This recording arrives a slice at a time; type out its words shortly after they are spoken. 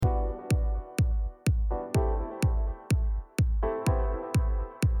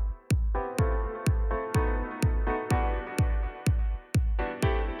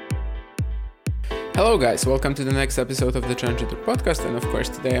Hello guys, welcome to the next episode of the Challenger Tour podcast, and of course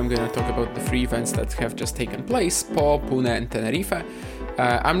today I'm going to talk about the three events that have just taken place, Po, Pune and Tenerife.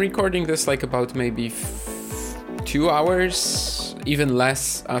 I'm recording this like about maybe 2 hours, even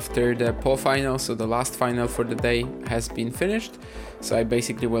less, after the Po final, so the last final for the day has been finished. So I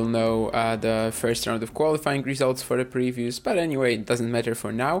basically will know the first round of qualifying results for the previews, but anyway, it doesn't matter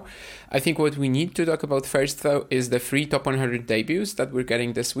for now. I think what we need to talk about first though is the three top 100 debuts that we're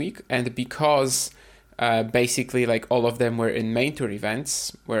getting this week, and because basically like all of them were in main tour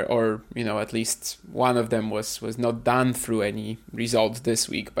events, or at least one of them was not done through any results this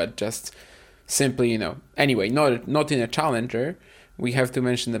week, but just simply anyway, not in a challenger. We have to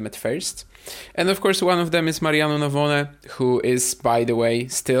mention them at first. And of course, one of them is Mariano Navone, who is, by the way,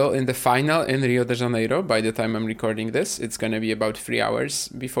 still in the final in Rio de Janeiro. By the time I'm recording this, it's going to be about 3 hours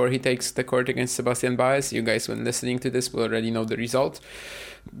before he takes the court against Sebastian Baez. You guys, when listening to this, will already know the result.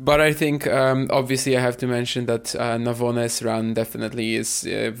 But I think, obviously, I have to mention that Navone's run definitely is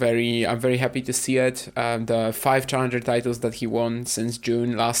I'm very happy to see it. The 5 challenger titles that he won since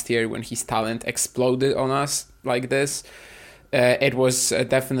June last year, when his talent exploded on us like this, it was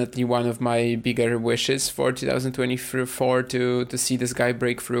definitely one of my bigger wishes for 2024 to see this guy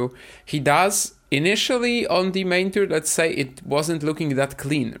break through. He does. Initially on the main tour, let's say, it wasn't looking that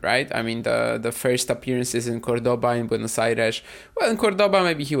clean, right? I mean, the first appearances in Cordoba, in Buenos Aires. Well, in Cordoba,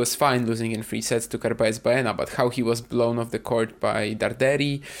 maybe he was fine, losing in 3 sets to Carballes Baena, but how he was blown off the court by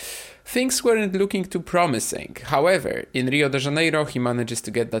Darderi, things weren't looking too promising. However, in Rio de Janeiro, he manages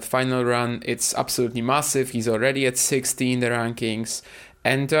to get that final run. It's absolutely massive. He's already at 60 in the rankings.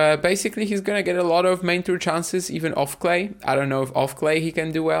 And basically, he's going to get a lot of main tour chances, even off clay. I don't know if off clay he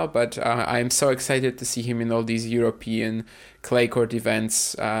can do well, but I'm so excited to see him in all these European clay court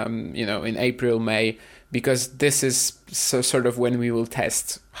events, in April, May, because this is sort of when we will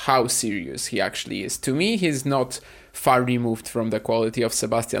test how serious he actually is. To me, he's not far removed from the quality of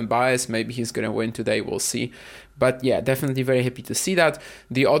Sebastian Baez. Maybe he's going to win today, we'll see. But yeah, definitely very happy to see that.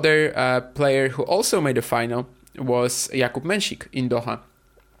 The other player who also made a final was Jakub Mensik in Doha.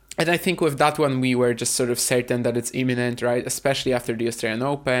 And I think with that one, we were just sort of certain that it's imminent, right? Especially after the Australian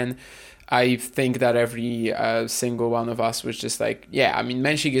Open. I think that every single one of us was just like, yeah, I mean,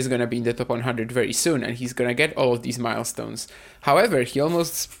 Mensik is going to be in the top 100 very soon, and he's going to get all of these milestones. However, he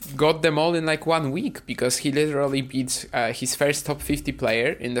almost got them all in like 1 week, because he literally beat his first top 50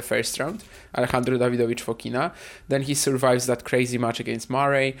 player in the first round, Alejandro Davidovich Fokina. Then he survives that crazy match against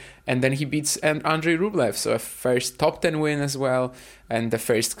Murray, and then he beats Andrei Rublev, so a first top 10 win as well, and the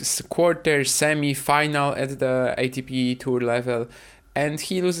first quarter, semi-final at the ATP Tour level. And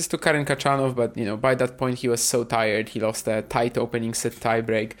he loses to Karen Khachanov, but by that point he was so tired. He lost a tight opening set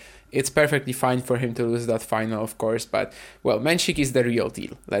tiebreak. It's perfectly fine for him to lose that final, of course, but, well, Mensik is the real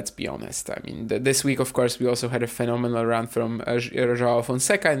deal, let's be honest. I mean, this week, of course, we also had a phenomenal run from João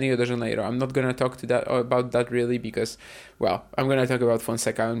Fonseca in Rio de Janeiro. I'm not going to talk about that really, because, well, I'm going to talk about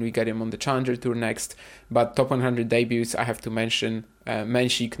Fonseca when we get him on the Challenger Tour next, but top 100 debuts, I have to mention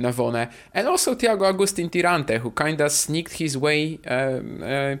Mensik, Navone, and also Thiago Agustin Tirante, who kind of sneaked his way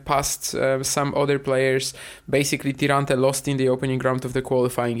past some other players. Basically, Tirante lost in the opening round of the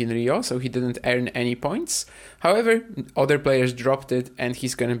qualifying in Rio, so he didn't earn any points. However, other players dropped it, and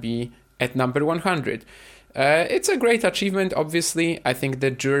he's going to be at number 100. It's a great achievement, obviously. I think the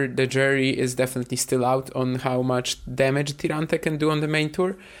jury is definitely still out on how much damage Tirante can do on the main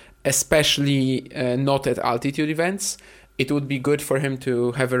tour, especially not at altitude events. It would be good for him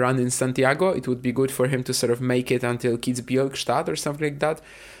to have a run in Santiago. It would be good for him to sort of make it until Kitzbühel or something like that.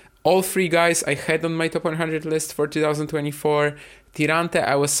 All 3 guys I had on my top 100 list for 2024. Tirante,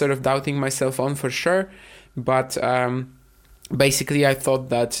 I was sort of doubting myself on for sure. But basically, I thought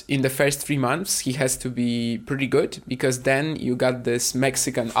that in the first 3 months, he has to be pretty good, because then you got this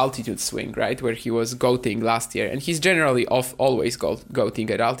Mexican altitude swing, right? Where he was goating last year. And he's generally always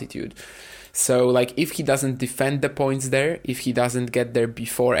goating at altitude. So, like, if he doesn't defend the points there, if he doesn't get there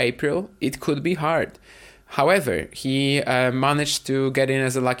before April, it could be hard. However, he managed to get in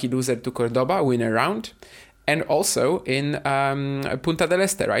as a lucky loser to Cordoba, win a round, and also in Punta del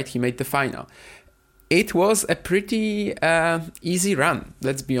Este, right? He made the final. It was a pretty easy run,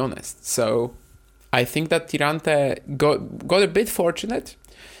 let's be honest. So, I think that Tirante got a bit fortunate,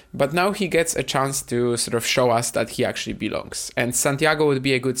 but now he gets a chance to sort of show us that he actually belongs. And Santiago would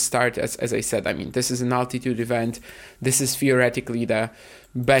be a good start, as I said. I mean, this is an altitude event. This is theoretically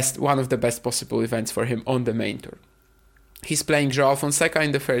one of the best possible events for him on the main tour. He's playing João Fonseca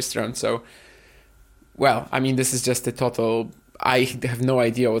in the first round, so, well, I mean, this is just a total... I have no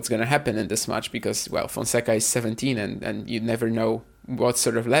idea what's going to happen in this match because, well, Fonseca is 17 and you never know what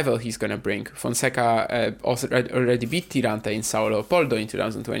sort of level he's going to bring. Fonseca also already beat Tirante in Sao Leopoldo in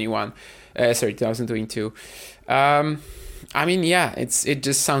 2022. I mean, yeah, it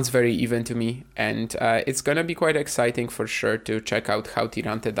just sounds very even to me, and it's gonna be quite exciting for sure to check out how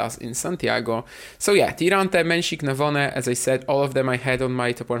Tirante does in Santiago. So yeah, Tirante, Mensik, Navone, as I said, all of them I had on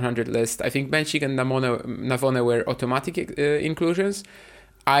my top 100 list. I think Mensik and Navone were automatic inclusions.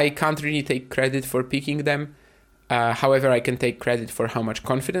 I can't really take credit for picking them. However, I can take credit for how much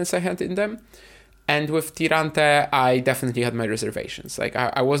confidence I had in them. And with Tirante, I definitely had my reservations. Like,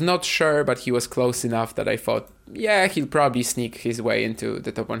 I was not sure, but he was close enough that I thought, yeah, he'll probably sneak his way into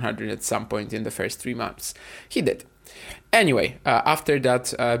the top 100 at some point in the first 3 months. He did. Anyway, after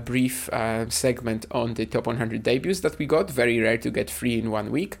that brief segment on the top 100 debuts that we got, very rare to get 3 in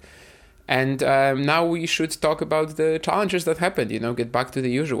 1 week. And now we should talk about the challenges that happened, get back to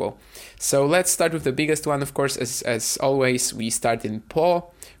the usual. So let's start with the biggest one, of course, as always, we start in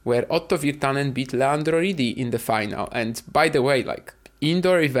Po, where Otto Virtanen beat Leandro Ridi in the final. And by the way, like,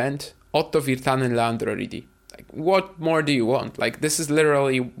 indoor event, Otto Virtanen, Leandro Ridi. Like, what more do you want? Like, this is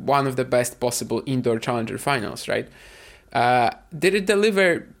literally one of the best possible indoor challenger finals, right? Did it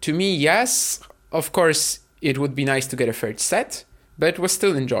deliver? To me, yes. Of course, it would be nice to get a third set, but it was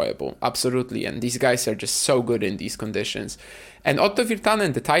still enjoyable, absolutely. And these guys are just so good in these conditions. And Otto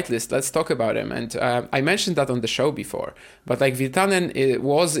Virtanen, the titleist, let's talk about him. And I mentioned that on the show before, but like, Virtanen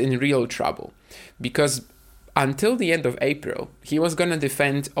was in real trouble because until the end of April, he was going to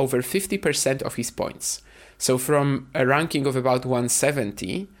defend over 50% of his points. So from a ranking of about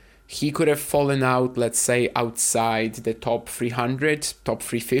 170, he could have fallen out, let's say, outside the top 300, top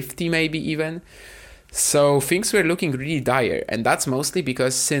 350 maybe even. So things were looking really dire, and that's mostly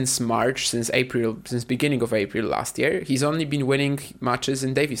because since beginning of April last year, he's only been winning matches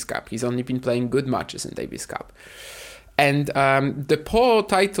in Davis Cup. He's only been playing good matches in Davis Cup. And the Po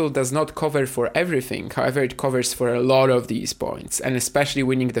title does not cover for everything. However, it covers for a lot of these points, and especially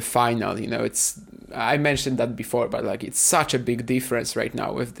winning the final. I mentioned that before, but like, it's such a big difference right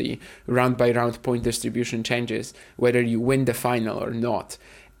now with the round by round point distribution changes, whether you win the final or not.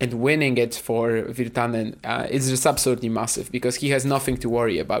 And winning it for Virtanen is just absolutely massive because he has nothing to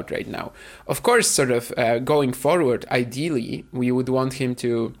worry about right now. Of course, sort of going forward, ideally, we would want him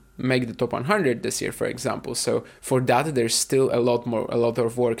to make the top 100 this year, for example. So for that, there's still a lot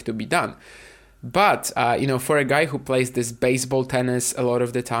of work to be done. But, for a guy who plays this baseball tennis a lot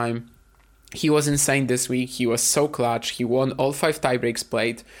of the time, he was insane this week. He was so clutch. He won all 5 tiebreaks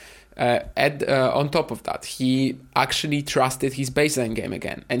played. On top of that, he actually trusted his baseline game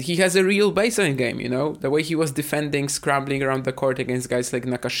again. And he has a real baseline game, the way he was defending, scrambling around the court against guys like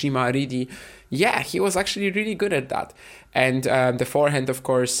Nakashima, Ridi. Yeah, he was actually really good at that. And the forehand, of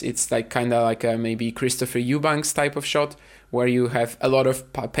course, it's like kind of like a maybe Christopher Eubanks type of shot where you have a lot of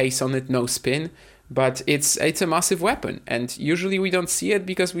pace on it, no spin. But it's a massive weapon, and usually we don't see it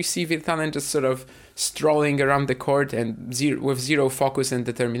because we see Virtanen just sort of strolling around the court and with zero focus and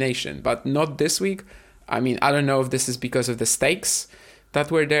determination. But not this week. I mean, I don't know if this is because of the stakes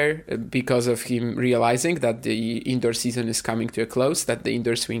that were there, because of him realizing that the indoor season is coming to a close, that the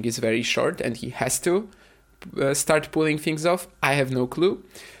indoor swing is very short and he has to start pulling things off. I have no clue.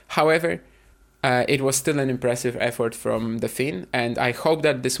 However, it was still an impressive effort from the Finn, and I hope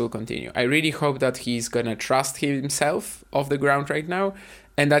that this will continue. I really hope that he's going to trust himself off the ground right now,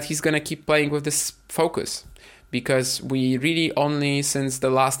 and that he's going to keep playing with this focus. Because we really only, since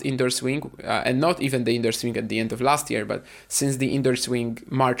the last indoor swing, and not even the indoor swing at the end of last year, but since the indoor swing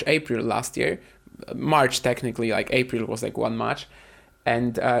March-April last year, March technically, like April was like one match,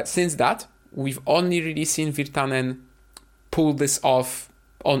 and since that, we've only really seen Virtanen pull this off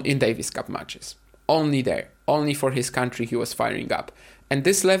in Davis Cup matches. Only there. Only for his country he was firing up. And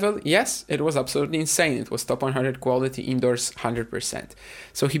this level, yes, it was absolutely insane. It was top 100 quality indoors, 100%.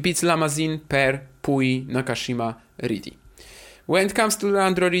 So he beats Lamazin, Per, Pui, Nakashima, Ridi. When it comes to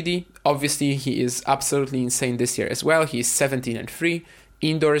Leandro Ridi, obviously he is absolutely insane this year as well. He is 17-3.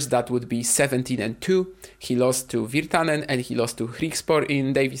 Indoors, that would be 17-2. He lost to Virtanen and he lost to Hrikspor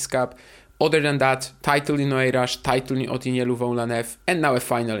in Davis Cup. Other than that, title in Oeiras, title in Otinielu Voulanev, and now a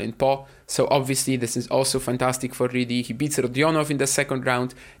final in Po. So obviously this is also fantastic for Ridi. He beats Rodionov in the second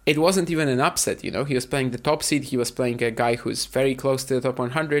round. It wasn't even an upset, He was playing the top seed. He was playing a guy who's very close to the top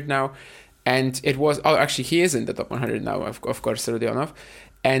 100 now. And it was... Oh, actually, he is in the top 100 now, of course, Rodionov.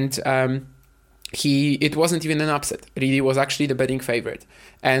 And it wasn't even an upset. Ridi was actually the betting favorite.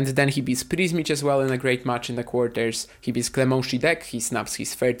 And then he beats Prizmic as well in a great match in the quarters. He beats Clement Chidek. He snaps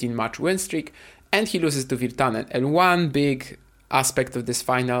his 13-match win streak. And he loses to Virtanen. And one big aspect of this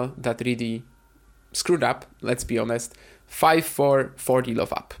final that Ridi screwed up, let's be honest, 5-4, 40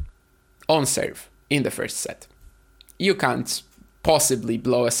 love up on serve in the first set. You can't possibly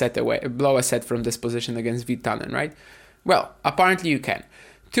blow a set from this position against Virtanen, right? Well, apparently you can.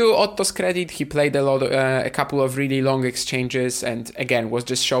 To Otto's credit, he played a couple of really long exchanges, and again was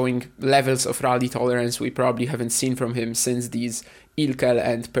just showing levels of rally tolerance we probably haven't seen from him since these Ilkel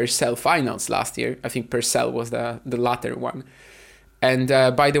and Purcell finals last year. I think Purcell was the latter one. And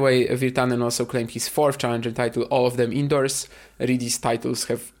by the way, Virtanen also claimed his 4th challenger title, all of them indoors. Riedi's titles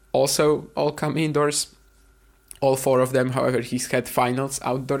have also all come indoors. All 4 of them, however, he's had finals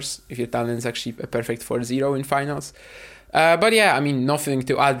outdoors. Virtanen's actually a perfect 4-0 in finals. But yeah, I mean, nothing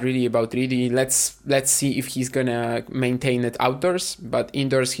to add really about Riedi. Let's see if he's gonna maintain it outdoors. But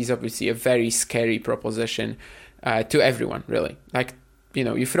indoors, he's obviously a very scary proposition to everyone, really. Like, you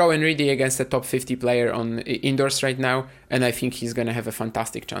know, you throw in Riedi against a top 50 player on indoors right now, and I think he's gonna have a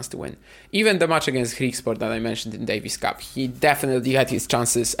fantastic chance to win. Even the match against Griekspoor that I mentioned in Davis Cup, he definitely had his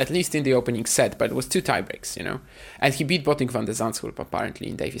chances, at least in the opening set, but it was 2 tiebreaks, you know. And he beat Botic van de Zandschulp apparently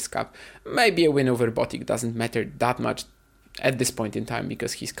in Davis Cup. Maybe a win over Botic doesn't matter that much at this point in time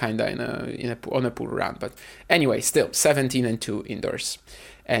because he's kinda on a poor run. But anyway, still 17-2 indoors.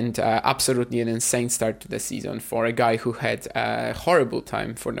 And absolutely an insane start to the season for a guy who had a horrible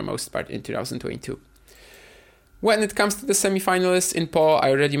time for the most part in 2022. When it comes to the semi-finalists in Po,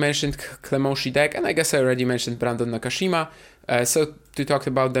 I already mentioned Clement Shidek, and I guess I already mentioned Brandon Nakashima. So to talk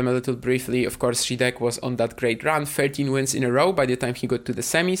about them a little briefly, of course, Shidek was on that great run, 13 wins in a row by the time he got to the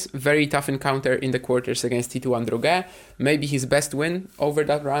semis. Very tough encounter in the quarters against Titouan Droguet. Maybe his best win over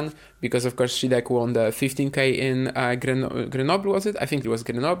that run, because of course Shidek won the 15K in Grenoble, was it? I think it was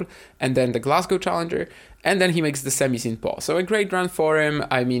Grenoble, and then the Glasgow Challenger, and then he makes the semis in Po. So a great run for him.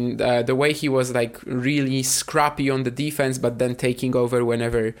 I mean, the way he was like really scrappy on the defense, but then taking over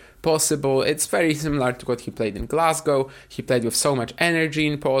whenever possible. It's very similar to what he played in Glasgow. He played with so much energy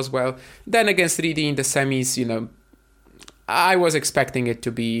in Po as well. Then against Riedi in the semis, you know, I was expecting it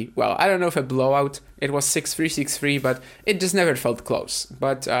to be, well, I don't know if a blowout. It was 6-3, 6-3, but it just never felt close.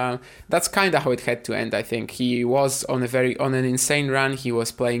 But that's kind of how it had to end, I think. He was on an insane run. He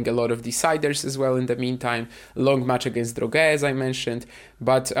was playing a lot of deciders as well in the meantime. Long match against Droguet, as I mentioned.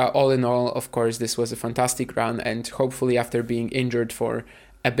 But all in all, of course, this was a fantastic run. And hopefully after being injured for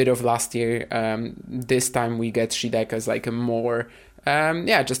a bit of last year, this time we get Shidek as like a more...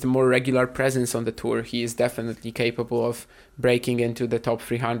 just a more regular presence on the tour. He is definitely capable of breaking into the top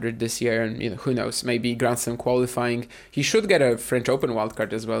 300 this year, and you know, who knows, maybe Grand Slam qualifying. He should get a French Open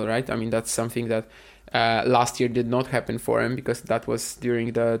wildcard as well, right? I mean, that's something that last year did not happen for him, because that was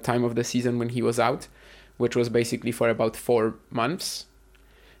during the time of the season when he was out, which was basically for about 4 months.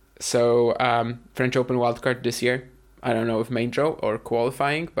 So French Open wildcard this year. I don't know if main draw or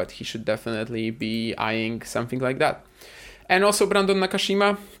qualifying, but he should definitely be eyeing something like that. And also Brandon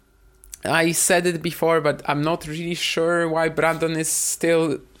Nakashima, I said it before, but I'm not really sure why Brandon is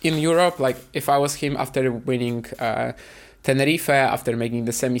still in Europe. Like, if I was him after winning Tenerife, after making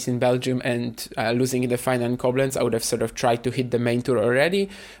the semis in Belgium and losing in the final in Koblenz, I would have sort of tried to hit the main tour already.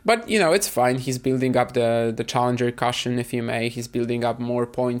 But, you know, it's fine. He's building up the challenger cushion, if you may. He's building up more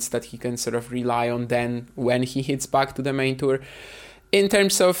points that he can sort of rely on then when he hits back to the main tour. In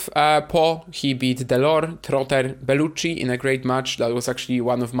terms of Po, he beat Delors, Trotter, Bellucci in a great match. That was actually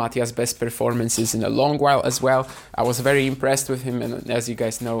one of Matia's best performances in a long while as well. I was very impressed with him, and as you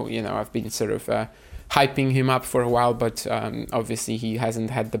guys know, I've been sort of hyping him up for a while, but obviously he hasn't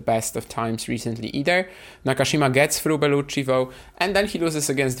had the best of times recently either. Nakashima gets through Bellucci though, and then he loses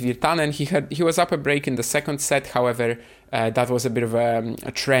against Virtanen. He was up a break in the second set, however, that was a bit of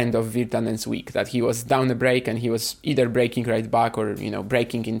a trend of Virtanen's week, that he was down a break and he was either breaking right back or,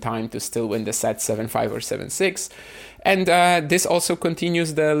 breaking in time to still win the set 7-5 or 7-6. And this also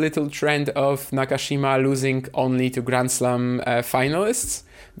continues the little trend of Nakashima losing only to Grand Slam finalists,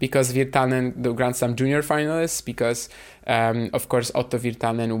 because Virtanen, the Grand Slam junior finalists, because of course Otto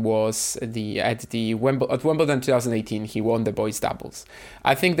Virtanen was at Wimbledon 2018, he won the boys doubles.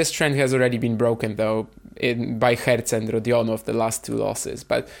 I think this trend has already been broken though by Hertz and Rodionov, the last 2 losses,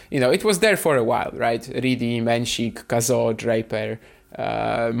 but it was there for a while, right? Riedi, Menchik, Cazot, Draper,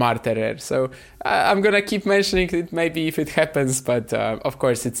 Marterer. So I'm gonna keep mentioning it maybe if it happens, but of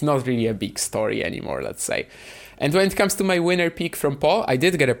course it's not really a big story anymore, let's say. And when it comes to my winner pick from Po, I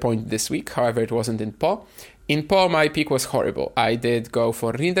did get a point this week, however it wasn't in Po. In Po, my pick was horrible. I did go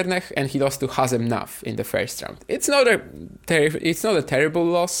for Rinderknecht, and he lost to Hazem Naf in the first round. It's not a terrible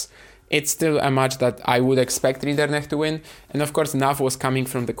loss. It's still a match that I would expect Rinderknecht to win, and of course Naf was coming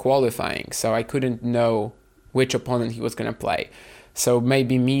from the qualifying, so I couldn't know which opponent he was gonna play. So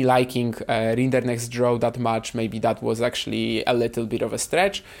maybe me liking Rinderknecht's draw that much, maybe that was actually a little bit of a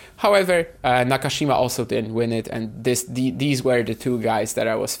stretch. However, Nakashima also didn't win it, and these were the two guys that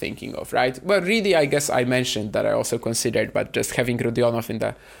I was thinking of, right? Well, really, I guess I mentioned that I also considered, but just having Rodionov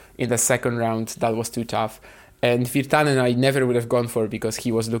in the second round, that was too tough. And Virtanen I never would have gone for because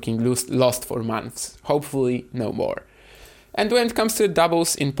he was looking lost for months. Hopefully, no more. And when it comes to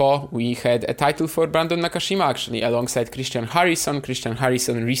doubles in Po, we had a title for Brandon Nakashima actually, alongside Christian Harrison. Christian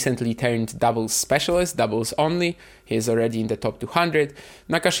Harrison recently turned doubles specialist, doubles only. He is already in the top 200.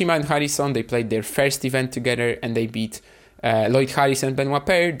 Nakashima and Harrison, they played their first event together and they beat Lloyd Harris and Benoit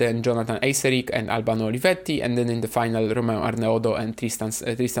Paire, then Jonathan Eiseric and Albano Olivetti, and then in the final Romeo Arneodo and Tristan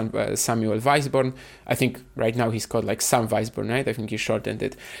Samuel Weisborn. I think right now he's called like Sam Weisborn, right? I think he shortened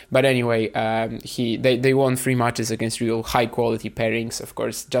it. But anyway, they won 3 matches against real high quality pairings, of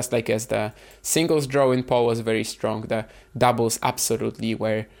course, just like as the singles draw in Po was very strong, the doubles absolutely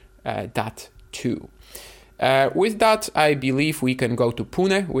were that too. With that, I believe we can go to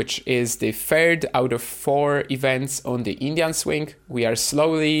Pune, which is the third out of 4 events on the Indian swing. We are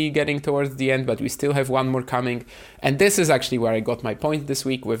slowly getting towards the end, but we still have one more coming. And this is actually where I got my point this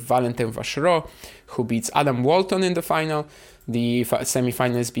week with Valentin Vachereau, who beats Adam Walton in the final. The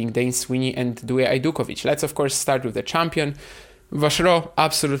semifinals being Dane Sweeney and Duje Ajdukovic. Let's, of course, start with the champion. Vachereau,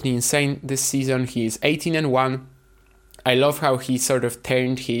 absolutely insane this season. He is 18-1. I love how he sort of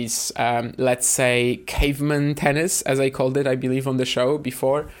turned his, let's say, caveman tennis, as I called it, I believe, on the show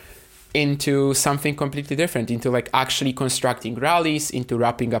before, into something completely different, into like actually constructing rallies, into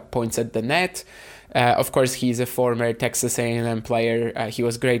wrapping up points at the net. Of course, he's a former Texas A&M player. He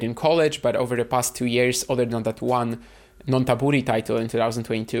was great in college, but over the past 2 years, other than that one non-taburi title in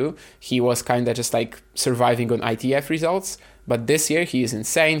 2022, he was kind of just like surviving on ITF results. But this year he is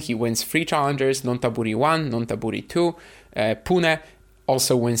insane. He wins 3 challengers, non-taburi 1, non-taburi 2. Pune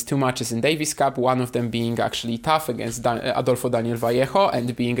also wins 2 matches in Davis Cup, one of them being actually tough against Adolfo Daniel Vallejo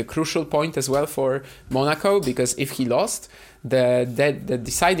and being a crucial point as well for Monaco, because if he lost, the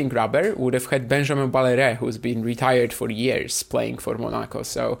deciding grabber would have had Benjamin Balleret, who's been retired for years playing for Monaco.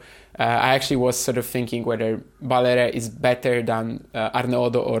 So I actually was sort of thinking whether Balleret is better than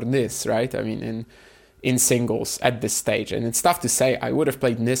Arneodo or Nis, right? I mean, in singles at this stage, and it's tough to say. I would have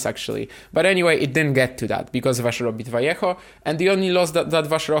played Nis actually, but anyway, it didn't get to that because Vachereau beat Vallejo, and the only loss that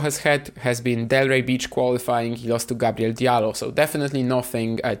Vachereau has had has been Delray Beach qualifying. He lost to Gabriel Diallo, so definitely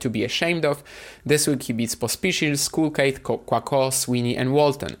nothing to be ashamed of. This week he beats Pospisil, Skulkate, Kwako, Sweeney and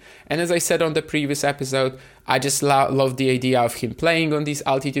Walton, and as I said on the previous episode, I just love the idea of him playing on these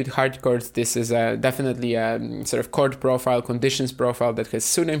altitude hard courts. This is definitely a sort of court profile, conditions profile that has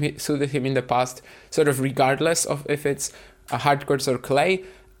suited him in the past, sort of regardless of if it's hard courts or clay.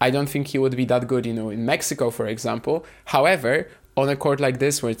 I don't think he would be that good, in Mexico, for example. However, on a court like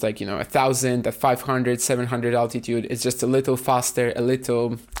this, where it's like, 1,000, 500, 700 altitude, it's just a little faster, a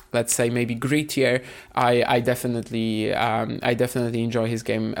little, let's say, maybe grittier. I definitely enjoy his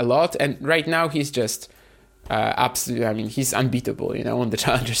game a lot. And right now he's just absolutely, I mean, he's unbeatable, on the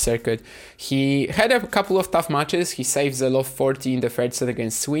challenger circuit. He had a couple of tough matches. He saves a low 40 in the third set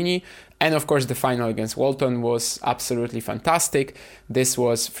against Sweeney. And of course, the final against Walton was absolutely fantastic. This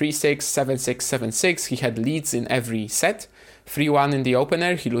was 3-6, 7-6, 7-6. He had leads in every set. 3-1 in the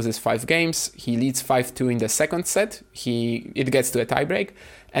opener. He loses 5 games. He leads 5-2 in the second set. It gets to a tiebreak.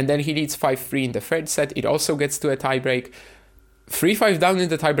 And then he leads 5-3 in the third set. It also gets to a tiebreak. 3-5 down in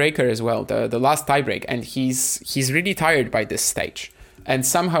the tiebreaker as well, the last tiebreak, and he's really tired by this stage. And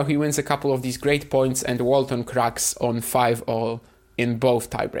somehow he wins a couple of these great points, and Walton cracks on 5-all in both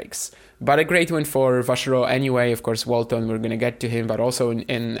tiebreaks. But a great win for Vachereau anyway. Of course, Walton, we're going to get to him, but also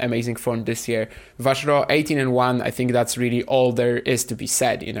in amazing form this year. Vachereau, 18-1, I think that's really all there is to be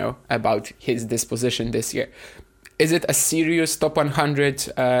said, about his disposition this year. Is it a serious top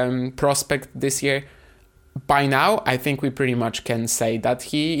 100 prospect this year? By now, I think we pretty much can say that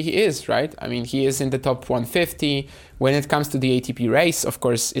he is, right? I mean, he is in the top 150. When it comes to the ATP race, of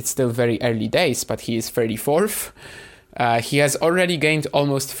course, it's still very early days, but he is 34th. He has already gained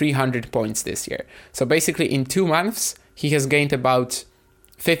almost 300 points this year. So basically, in 2 months, he has gained about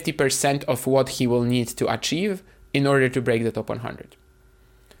 50% of what he will need to achieve in order to break the top 100.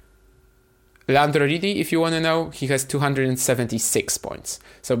 Leandro Ridi, if you want to know, he has 276 points.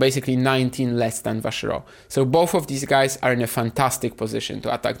 So basically 19 less than Vachereau. So both of these guys are in a fantastic position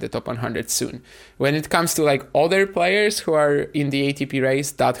to attack the top 100 soon. When it comes to like other players who are in the ATP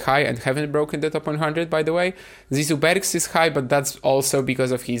race that high and haven't broken the top 100, by the way, Zizou Bergs is high, but that's also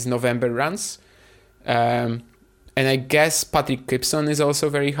because of his November runs. And I guess Patrick Gibson is also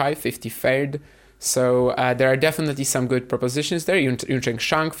very high, 53rd. So there are definitely some good propositions there. Yuncheng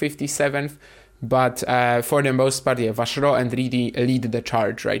Shang 57th, but for the most part, Vachereau and Reedy lead the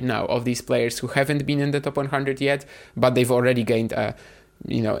charge right now of these players who haven't been in the top 100 yet, but they've already gained a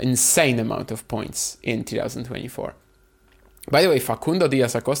insane amount of points in 2024. By the way, Facundo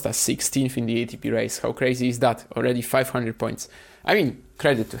Diaz Acosta 16th in the ATP race. How crazy is that? Already 500 points. I mean,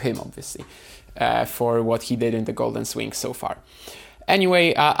 credit to him, obviously, for what he did in the Golden Swing so far.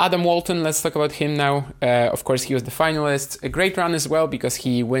 Anyway, Adam Walton, let's talk about him now. Of course, he was the finalist. A great run as well because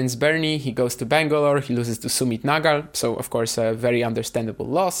he wins Burnley, he goes to Bangalore, he loses to Sumit Nagal. So, of course, a very understandable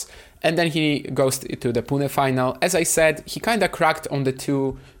loss. And then he goes to the Pune final. As I said, he kind of cracked on the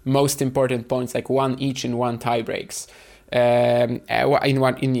two most important points, like one each in one tie breaks. In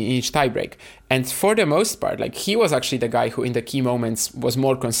each tiebreak, and for the most part, like he was actually the guy who in the key moments was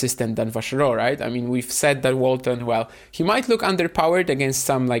more consistent than Vachereau, right? I mean, we've said that Walton, well, he might look underpowered against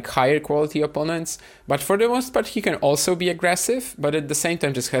some like higher quality opponents, but for the most part he can also be aggressive, but at the same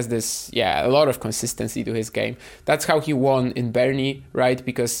time just has this a lot of consistency to his game. That's how he won in Burnley, right?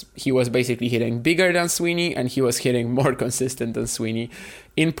 Because he was basically hitting bigger than Sweeney and he was hitting more consistent than Sweeney.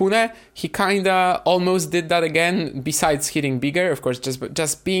 In Pune, he kinda almost did that again, besides hitting bigger, of course,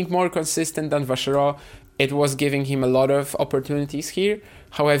 just being more consistent than Vachereau. It was giving him a lot of opportunities here.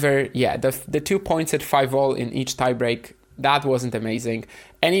 However, the 2 points at 5-all in each tiebreak, that wasn't amazing.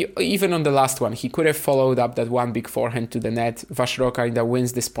 And even on the last one, he could have followed up that one big forehand to the net. Vachereau kinda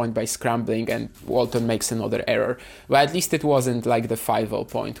wins this point by scrambling and Walton makes another error. But at least it wasn't like the 5-all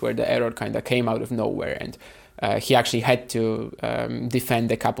point where the error kinda came out of nowhere and he actually had to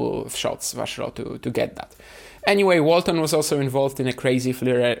defend a couple of shots, Vachereau, to get that. Anyway, Walton was also involved in a crazy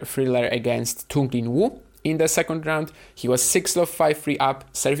thriller against Tung Lin Wu in the second round. He was 6-love 5-3 up,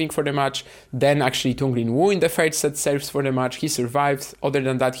 serving for the match. Then actually Tung Lin Wu in the third set serves for the match. He survives. Other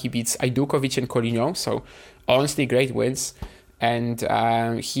than that, he beats Ajdukovic and Collignon. So honestly, great wins. And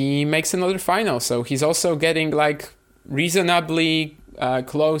he makes another final. So he's also getting like reasonably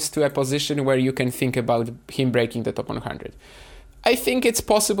close to a position where you can think about him breaking the top 100. I think it's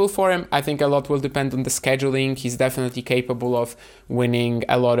possible for him. I think a lot will depend on the scheduling. He's definitely capable of winning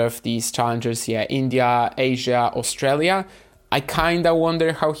a lot of these challengers. India, Asia, Australia. I kind of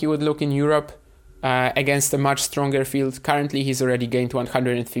wonder how he would look in Europe against a much stronger field. Currently, he's already gained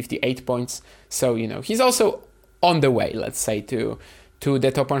 158 points. So, he's also on the way, let's say, to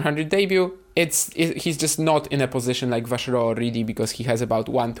the top 100 debut. He's just not in a position like Vachereau or Reedy because he has about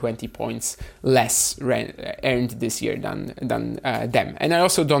 120 points less earned this year than them. And I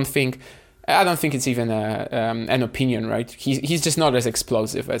also don't think it's even an opinion, right? He's just not as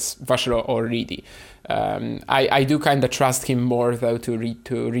explosive as Vachereau or Reedy. I do kind of trust him more though to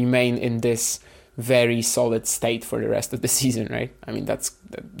remain in this very solid state for the rest of the season, right? I mean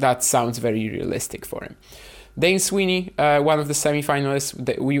that sounds very realistic for him. Dane Sweeney, one of the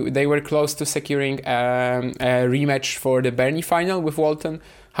semi-finalists, they were close to securing a rematch for the Burnley final with Walton.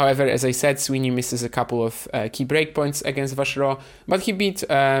 However, as I said, Sweeney misses a couple of key breakpoints against Vachereau, but he beat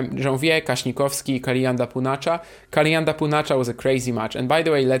Janvier, Kashnikovsky, Kalianda Punacha. Kalianda Punacha was a crazy match. And by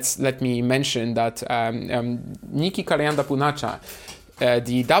the way, let me mention that Niki Kalianda Punacha,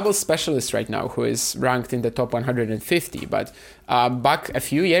 the double specialist right now, who is ranked in the top 150, but back a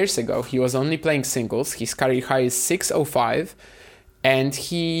few years ago, he was only playing singles. His career high is 605, and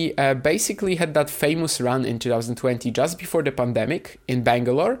he basically had that famous run in 2020, just before the pandemic, in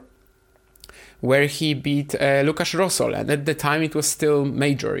Bangalore, where he beat Lukáš Rosol, and at the time it was still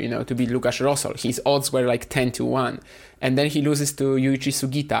major, to beat Lukáš Rosol. His odds were like 10-1, and then he loses to Yuichi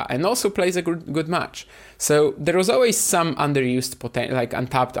Sugita, and also plays a good match. So there was always some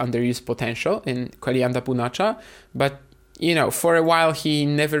untapped underused potential in Kalianda Punacha, but for a while he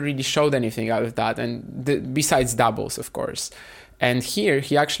never really showed anything out of that, and besides doubles, of course. And here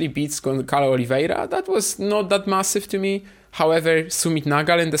he actually beats Goncalo Oliveira. That was not that massive to me. However, Sumit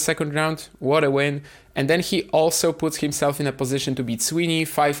Nagal in the second round, what a win. And then he also puts himself in a position to beat Sweeney,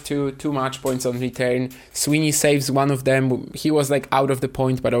 5-2, 2 match points on return. Sweeney saves one of them. He was like out of the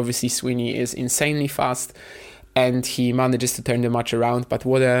point, but obviously Sweeney is insanely fast and he manages to turn the match around. But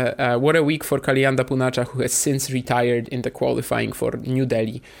what a week for Kalianda Punacha, who has since retired in the qualifying for New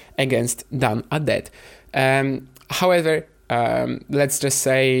Delhi against Dan Adet. However, let's just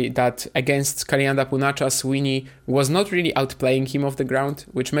say that against Kalianda Punacha, Sweeney was not really outplaying him off the ground,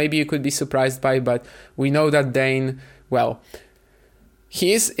 which maybe you could be surprised by, but we know that Dane, well,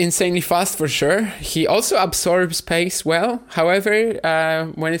 He is insanely fast for sure. He also absorbs pace well. However,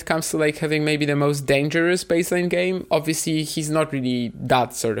 when it comes to like having maybe the most dangerous baseline game, obviously he's not really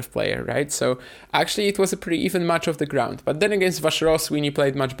that sort of player, right? So actually it was a pretty even match of the ground. But then against Vacheron, Sweeney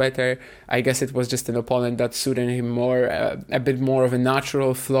played much better. I guess it was just an opponent that suited him more, a bit more of a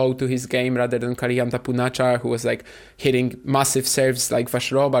natural flow to his game rather than Karianta Punacha, who was like hitting massive serves like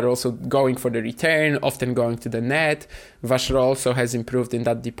Vacheron, but also going for the return, often going to the net. Vacheron also has improved in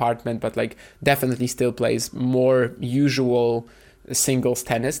that department, but like definitely still plays more usual singles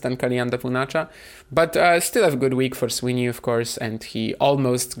tennis than Karianta Punacha. But still have a good week for Sweeney, of course, and he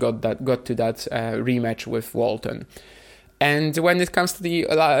almost got to that rematch with Walton. And when it comes to the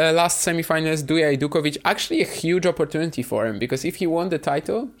last semifinals, Duja Ajdukovic, actually a huge opportunity for him, because if he won the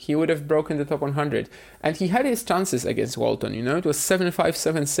title, he would have broken the top 100. And he had his chances against Walton, you know, it was 7-5,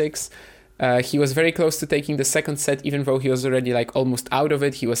 7-6. He was very close to taking the second set, even though he was already like almost out of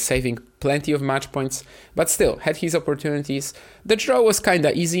it. He was saving plenty of match points, but still had his opportunities. The draw was kind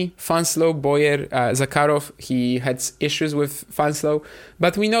of easy. Fanslow, Boyer, Zakharov, he had issues with Fanslow,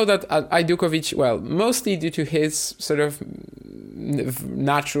 but we know that Ajdukovic, well, mostly due to his sort of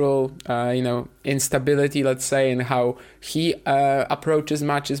natural, instability, let's say, and how he approaches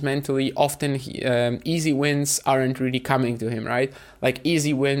matches mentally, often easy wins aren't really coming to him, right? Like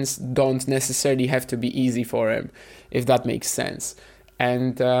easy wins don't necessarily have to be easy for him, if that makes sense.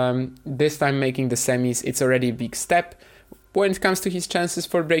 And this time making the semis, it's already a big step. When it comes to his chances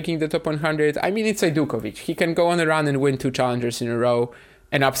for breaking the top 100, I mean, it's Ajdukovic. He can go on a run and win 2 challengers in a row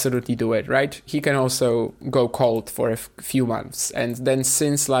and absolutely do it, right? He can also go cold for a few months. And then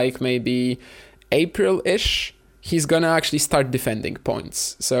since like maybe April-ish, he's gonna actually start defending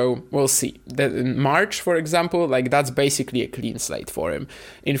points. So we'll see. In March, for example, like that's basically a clean slate for him.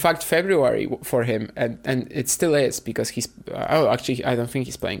 In fact, February for him, and it still is, because he's actually I don't think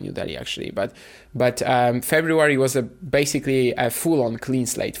he's playing New Delhi actually, but February was basically a full-on clean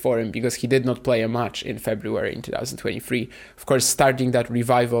slate for him, because he did not play a match in February in 2023. Of course, starting that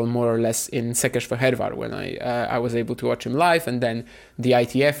revival more or less in Sekeshverhervar when I was able to watch him live, and then the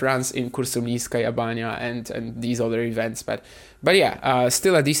ITF runs in Kursumliyskaya Banya and these other events. But yeah,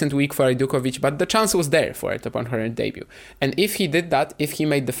 still a decent week for Ajdukovic, but the chance was there for a top 100 debut. And if he did that, if he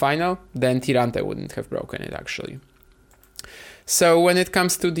made the final, then Tirante wouldn't have broken it actually. So when it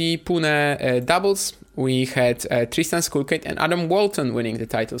comes to the Pune doubles, we had Tristan Skulkate and Adam Walton winning the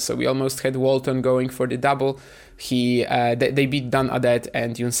title. So we almost had Walton going for the double. They beat Dan Adet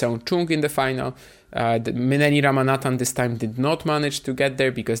and Yoon Seung Chung in the final. Mineni Ramanathan this time did not manage to get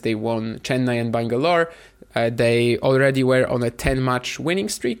there because they won Chennai and Bangalore. They already were on a 10-match winning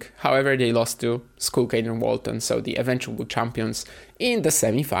streak. However, they lost to Skulkate and Walton, so the eventual champions in the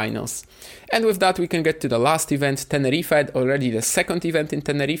semi-finals. And with that, we can get to the last event, Tenerife, already the second event in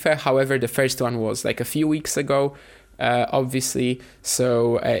Tenerife. However, the first one was like a few weeks ago, obviously,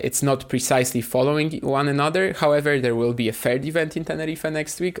 so it's not precisely following one another. However, there will be a third event in Tenerife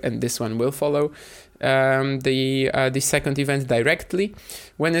next week, and this one will follow the second event directly.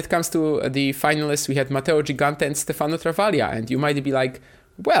 When it comes to the finalists, we had Matteo Gigante and Stefano Travaglia, and you might be like,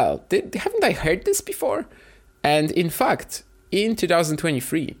 well, haven't I heard this before? And in fact, in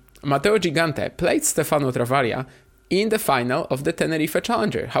 2023, Matteo Gigante played Stefano Travaglia in the final of the Tenerife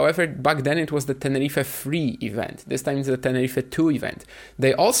Challenger. However, back then it was the Tenerife 3 event. This time it's the Tenerife 2 event.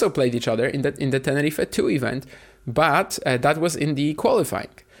 They also played each other in the Tenerife 2 event, but that was in the qualifying.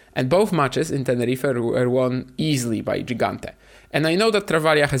 And both matches in Tenerife were won easily by Gigante. And I know that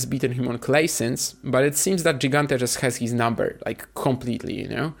Travaglia has beaten him on clay since, but it seems that Gigante just has his number, like completely, you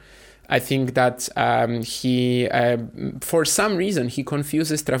know? I think that he, for some reason, he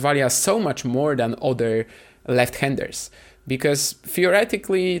confuses Travaglia so much more than other left-handers, because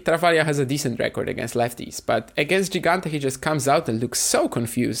theoretically Travaglia has a decent record against lefties, but against Gigante he just comes out and looks so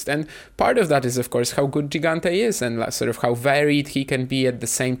confused. And part of that is of course how good Gigante is and sort of how varied he can be, at the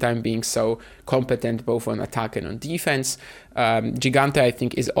same time being so competent both on attack and on defense. Gigante, I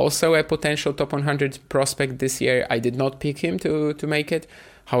think, is also a potential top 100 prospect this year. I did not pick him to make it.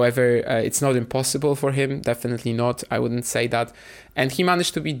 However, it's not impossible for him, definitely not, I wouldn't say that. And he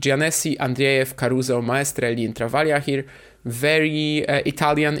managed to beat Giannessi, Andreev, Caruso, Maestrelli and Travaglia here. Very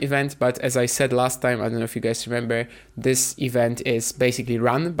Italian event, but as I said last time, I don't know if you guys remember, this event is basically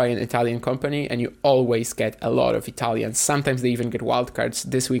run by an Italian company and you always get a lot of Italians. Sometimes they even get wildcards.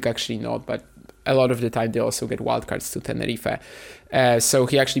 This week actually not, but a lot of the time they also get wildcards to Tenerife. So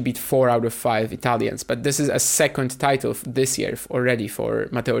he actually beat 4 out of 5 Italians. But this is a second title this year already for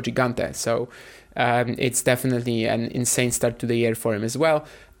Matteo Gigante. So it's definitely an insane start to the year for him as well.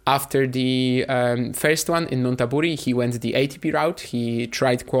 After the first one in Montaburi, he went the ATP route. He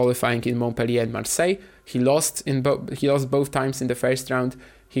tried qualifying in Montpellier and Marseille. He lost both times in the first round.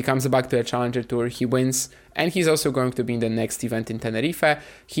 He comes back to a Challenger Tour. He wins, and he's also going to be in the next event in Tenerife.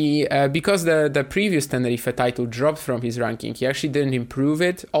 He because the previous Tenerife title dropped from his ranking, he actually didn't improve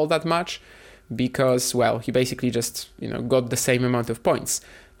it all that much because, well, he basically just got the same amount of points.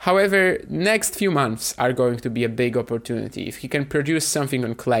 However, next few months are going to be a big opportunity. If he can produce something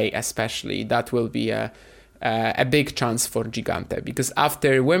on clay, especially, that will be a big chance for Gigante, because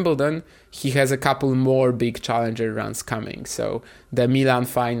after Wimbledon, he has a couple more big challenger runs coming. So the Milan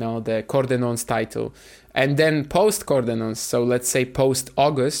final, the Cordenons title, and then post-Cordenons, so let's say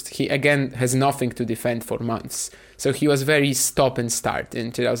post-August, he again has nothing to defend for months. So he was very stop and start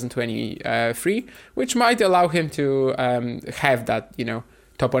in 2023, which might allow him to have that,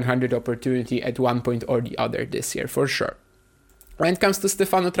 top 100 opportunity at one point or the other this year, for sure. When it comes to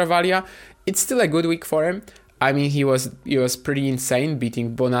Stefano Travaglia, it's still a good week for him. I mean, he was pretty insane,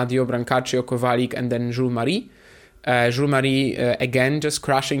 beating Bonadio, Brancaccio, Kovalik, and then Jules Marie. Jules Marie, again, just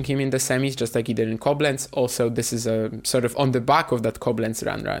crushing him in the semis, just like he did in Koblenz. Also, this is a sort of on the back of that Koblenz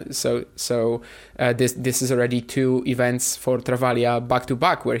run, right? So this is already 2 events for Travaglia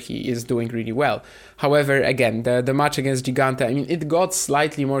back-to-back where he is doing really well. However, again, the match against Gigante, I mean, it got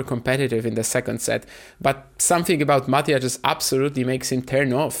slightly more competitive in the second set, but something about Mattia just absolutely makes him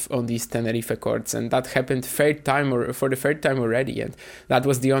turn off on these Tenerife courts, and that happened for the third time already, and that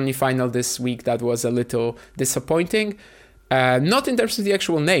was the only final this week that was a little disappointing. Not in terms of the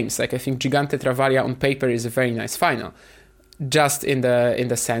actual names, like I think Gigante Travaglia on paper is a very nice final, just in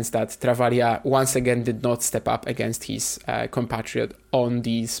the sense that Travaglia once again did not step up against his compatriot on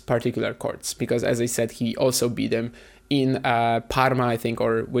these particular courts, because as I said, he also beat him in Parma, I think,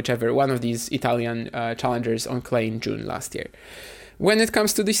 or whichever one of these Italian challengers on clay in June last year. When it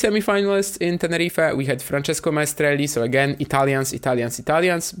comes to the semi-finalists in Tenerife, we had Francesco Maestrelli, so again,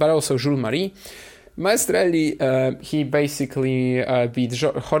 Italians, but also Jules Marie. Maestrelli, he basically beat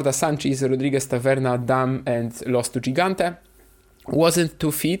Jorda Sanchez, Rodriguez Taverna, Dam, and lost to Gigante. Wasn't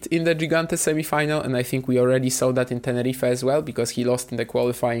too fit in the Gigante semi-final, and I think we already saw that in Tenerife as well, because he lost in the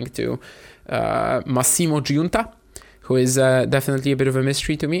qualifying to Massimo Giunta, who is definitely a bit of a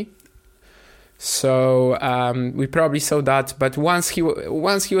mystery to me. So we probably saw that, but once he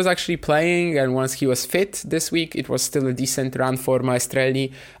was actually playing and once he was fit this week, it was still a decent run for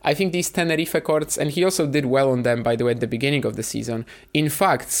Maestrelli. I think these Tenerife courts, and he also did well on them, by the way, at the beginning of the season. In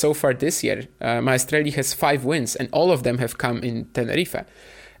fact, so far this year, Maestrelli has 5 wins, and all of them have come in Tenerife.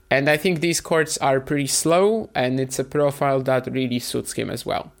 And I think these courts are pretty slow, and it's a profile that really suits him as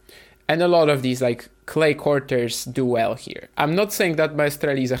well. And a lot of these clay quarters do well here. I'm not saying that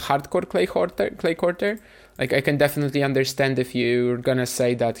Maestrelli is a hardcore clay quarter. Like, I can definitely understand if you're gonna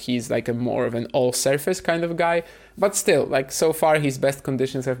say that he's like a more of an all-surface kind of guy. But still, so far his best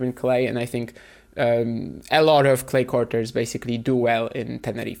conditions have been clay, and I think a lot of clay quarters basically do well in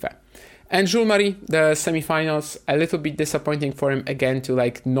Tenerife. And Jules Marie, the semifinals, a little bit disappointing for him again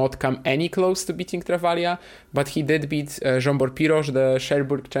to not come any close to beating Travaglia, but he did beat Jean-Bor Pirosh, the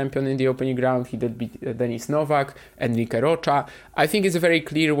Cherbourg champion, in the opening round. He did beat Denis Novak, Enrique Rocha. I think it's very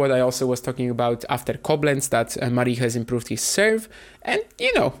clear what I also was talking about after Koblenz, that Marie has improved his serve, and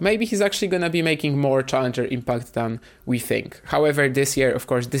maybe he's actually going to be making more challenger impact than we think. However, this year, of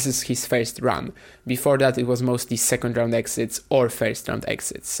course, this is his first run. Before that, it was mostly second round exits or first round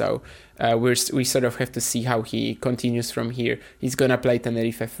exits, so we sort of have to see how he continues from here. He's gonna play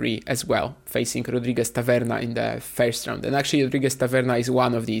Tenerife 3 as well, facing Rodriguez Taverna in the first round. And actually, Rodriguez Taverna is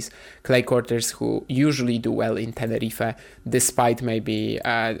one of these clay quarters who usually do well in Tenerife, despite maybe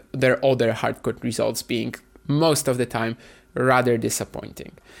their other hardcourt results being most of the time rather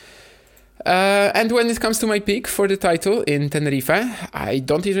disappointing. And when it comes to my pick for the title in Tenerife, I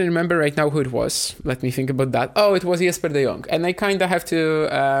don't even remember right now who it was. Let me think about that. Oh, it was Jesper de Jong. And I kind of have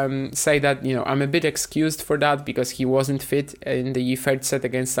to say that, I'm a bit excused for that because he wasn't fit in the third set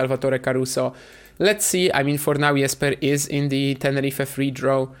against Salvatore Caruso. Let's see. I mean, for now, Jesper is in the Tenerife free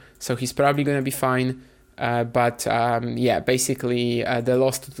draw, so he's probably going to be fine. But basically the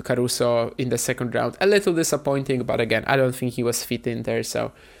loss to Caruso in the second round, a little disappointing. But again, I don't think he was fit in there,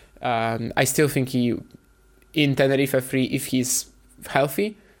 so... I still think he, in Tenerife 3, if he's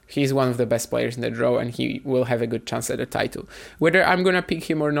healthy, he's one of the best players in the draw and he will have a good chance at the title. Whether I'm going to pick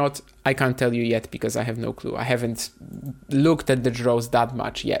him or not, I can't tell you yet because I have no clue. I haven't looked at the draws that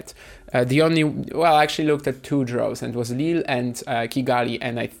much yet. I actually looked at 2 draws, and it was Lille and Kigali,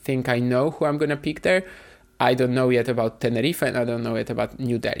 and I think I know who I'm going to pick there. I don't know yet about Tenerife, and I don't know yet about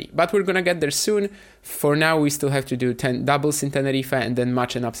New Delhi. But we're going to get there soon. For now, we still have to do 10 doubles in Tenerife, and then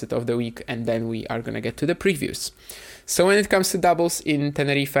match and upset of the week, and then we are going to get to the previews. So when it comes to doubles in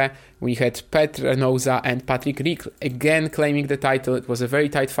Tenerife, we had Petr Nouza and Patrick Riekl again claiming the title. It was a very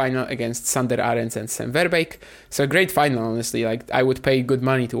tight final against Sander Arends and Sam Verbeek. So a great final, honestly. Like, I would pay good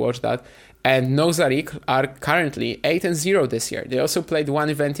money to watch that. And Nouza Riekl are currently 8-0 this year. They also played one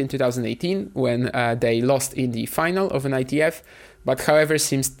event in 2018 when they lost in the final of an ITF. But however,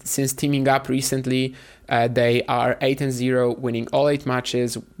 since teaming up recently, they are 8-0, winning all 8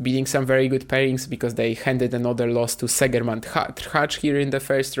 matches, beating some very good pairings because they handed another loss to Segerman Trhach here in the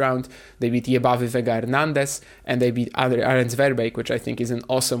first round. They beat Jebawy Vega Hernandez, and they beat Arends Verbeek, which I think is an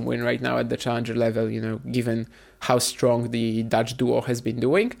awesome win right now at the challenger level, you know, given how strong the Dutch duo has been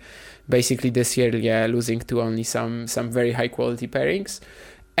doing. Basically this year, losing to only some very high quality pairings.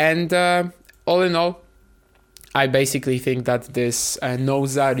 And all in all, I basically think that this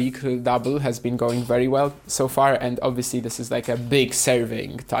Nouza Riekl double has been going very well so far, and obviously this is like a big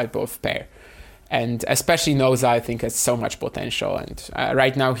serving type of pair. And especially Nouza, I think, has so much potential. And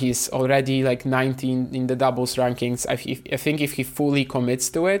right now he's already like 19 in the doubles rankings. I think if he fully commits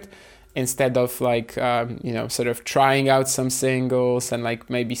to it, instead of like, sort of trying out some singles and like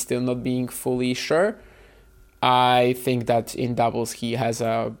maybe still not being fully sure, I think that in doubles he has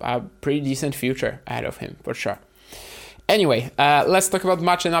a pretty decent future ahead of him, for sure. Anyway, let's talk about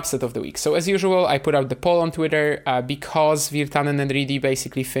match and upset of the week. So as usual, I put out the poll on Twitter because Virtanen and Ridi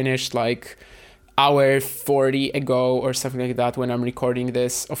basically finished like hour 40 ago or something like that when I'm recording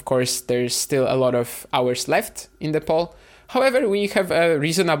this. Of course, there's still a lot of hours left in the poll. However, we have a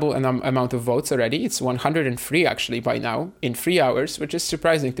reasonable amount of votes already. It's 103 actually by now in 3 hours, which is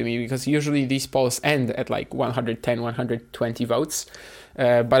surprising to me because usually these polls end at like 110, 120 votes.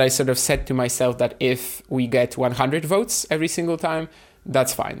 But I sort of said to myself that if we get 100 votes every single time,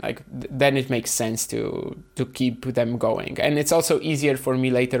 that's fine. Like then it makes sense to keep them going. And it's also easier for me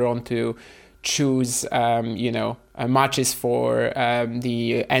later on to choose matches for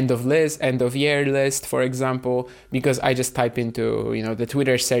the end of year list, for example, because I just type into the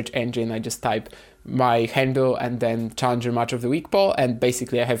Twitter search engine, I just type my handle and then challenger match of the week poll, and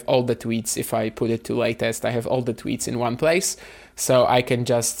basically I have all the tweets. If I put it to latest, I have all the tweets in one place, so I can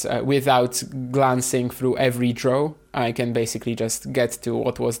just without glancing through every draw, I can basically just get to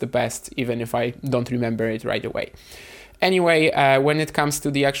what was the best, even if I don't remember it right away. Anyway, when it comes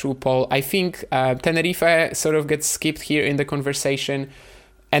to the actual poll, I think Tenerife sort of gets skipped here in the conversation,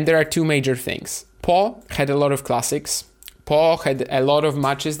 and there are two major things. Paul had a lot of classics. Paul had a lot of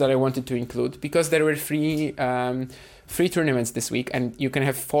matches that I wanted to include because there were three tournaments this week, and you can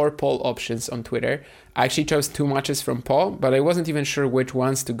have 4 poll options on Twitter. I actually chose 2 matches from Paul, but I wasn't even sure which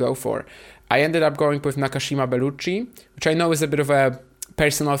ones to go for. I ended up going with Nakashima Bellucci, which I know is a bit of a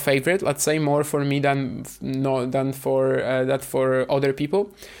personal favorite, let's say, more for me than for other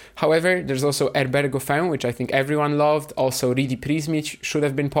people. However, there's also Herbert Goffin, which I think everyone loved. Also, Ridi Prizmic should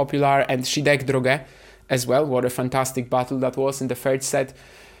have been popular, and Shidek Droge as well. What a fantastic battle that was in the third set.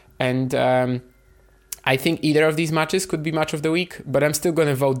 And I think either of these matches could be match of the week, but I'm still going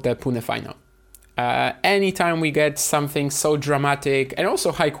to vote the Pune final. Anytime we get something so dramatic and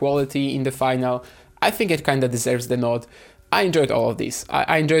also high quality in the final, I think it kind of deserves the nod. I enjoyed all of these.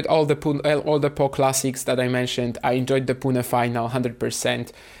 I enjoyed all the Po classics that I mentioned. I enjoyed the Pune final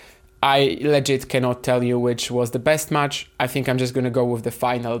 100%. I legit cannot tell you which was the best match. I think I'm just going to go with the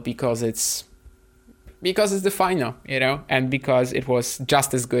final because it's the final, and because it was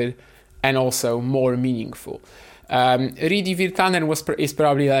just as good and also more meaningful. Ridi Virtanen is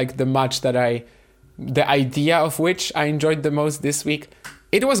probably like the match that the idea of which I enjoyed the most this week.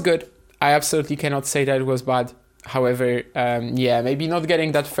 It was good. I absolutely cannot say that it was bad. However, maybe not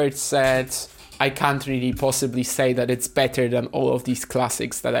getting that third set, I can't really possibly say that it's better than all of these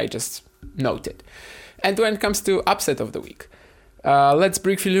classics that I just noted. And when it comes to upset of the week, let's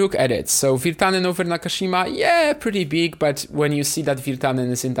briefly look at it. So Virtanen over Nakashima, pretty big, but when you see that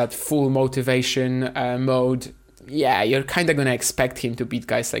Virtanen is in that full motivation mode, you're kind of going to expect him to beat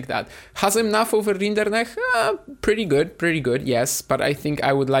guys like that. Hazem Naf over Rinderknecht, pretty good, yes, but I think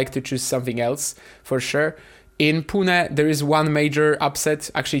I would like to choose something else for sure. In Pune, there is one major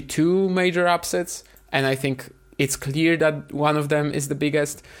upset, actually 2 major upsets, and I think it's clear that one of them is the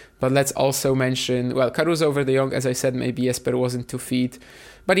biggest. But let's also mention, Caruso over De Jong, as I said, maybe Jesper wasn't 2 feet.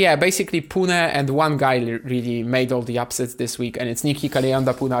 But basically Pune and one guy really made all the upsets this week, and it's Niki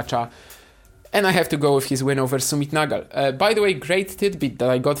Kaleanda Punacha. And I have to go with his win over Sumit Nagal. By the way, great tidbit that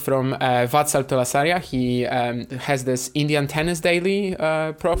I got from Vatsal Tolasaria. He has this Indian Tennis Daily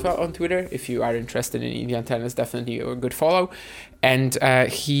profile on Twitter. If you are interested in Indian tennis, definitely a good follow. And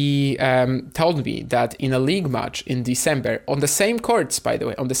he told me that in a league match in December, on the same courts, by the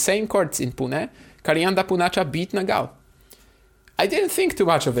way, on the same courts in Pune, Kalyanda Punacha beat Nagal. I didn't think too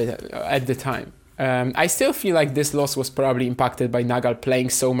much of it at the time. I still feel like this loss was probably impacted by Nagal playing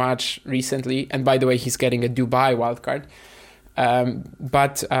so much recently. And by the way, he's getting a Dubai wildcard.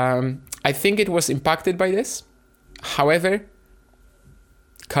 But I think it was impacted by this. However,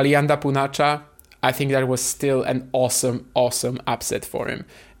 Kalyanda Punacha, I think that was still an awesome upset for him.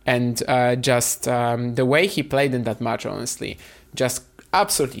 And just the way he played in that match, honestly, just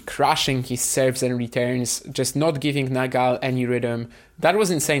absolutely crushing his serves and returns, just not giving Nagal any rhythm. That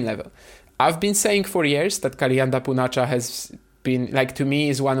was insane level. I've been saying for years that Kalyanda Punacha has been, like, to me,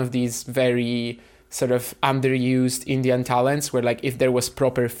 is one of these very sort of underused Indian talents where, like, if there was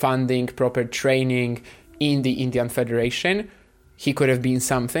proper funding, proper training in the Indian Federation, he could have been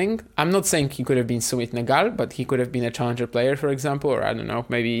something. I'm not saying he could have been Sumit Nagal, but he could have been a challenger player, for example, or I don't know,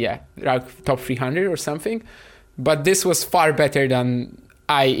 maybe, top 300 or something. But this was far better than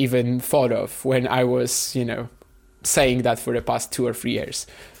I even thought of when I was, saying that for the past 2 or 3 years.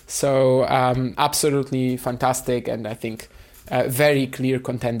 So absolutely fantastic, and I think a very clear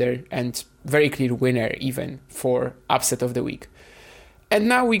contender and very clear winner even for upset of the week. And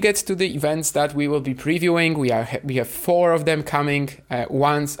now we get to the events that we will be previewing. We have 4 of them coming.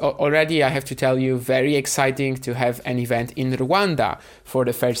 Once already, I have to tell you, very exciting to have an event in Rwanda for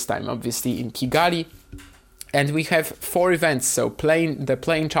the first time, obviously in Kigali. And we have 4 events. So the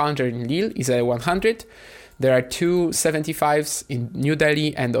plain challenger in Lille is a 100. There are 2 75s in New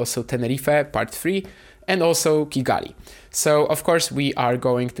Delhi and also Tenerife, part 3, and also Kigali. So, of course, we are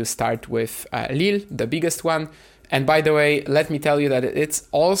going to start with Lille, the biggest one. And by the way, let me tell you that it's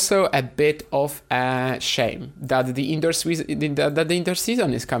also a bit of a shame that the indoor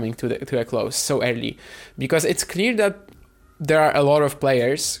season is coming to a close so early, because it's clear that there are a lot of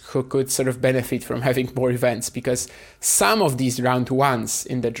players who could sort of benefit from having more events, because some of these round ones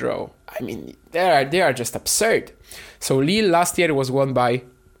in the draw, I mean, they are just absurd. So Lille last year was won by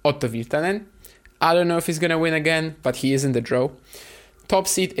Otto Virtanen. I don't know if he's going to win again, but he is in the draw. Top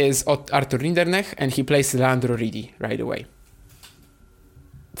seed is Arthur Rinderknecht, and he plays Leandro Ridi right away.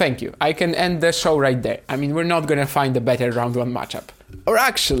 Thank you. I can end the show right there. I mean, we're not going to find a better round 1 matchup. Or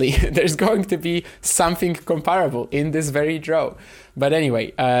actually, there's going to be something comparable in this very draw. But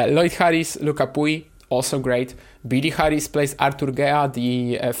anyway, Lloyd Harris, Luca Pouille, also great. Billy Harris plays Arthur Gea,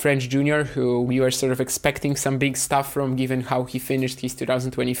 the French junior, who we were sort of expecting some big stuff from, given how he finished his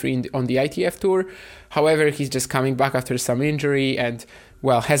 2023 on the ITF Tour. However, he's just coming back after some injury and,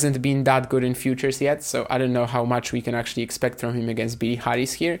 well, hasn't been that good in futures yet, so I don't know how much we can actually expect from him against Billy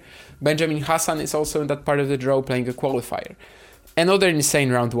Harris here. Benjamin Hassan is also in that part of the draw, playing a qualifier. Another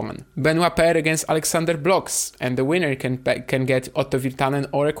insane round 1. Benoit Paire against Alexander Bloks, and the winner can get Otto Virtanen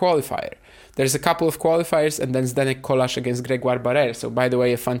or a qualifier. There's a couple of qualifiers, and then Zdenek Kolarz against Gregoire Barrère. So, by the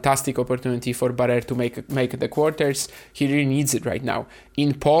way, a fantastic opportunity for Barrère to make the quarters. He really needs it right now.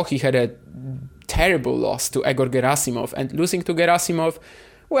 In Po, he had a terrible loss to Egor Gerasimov, and losing to Gerasimov,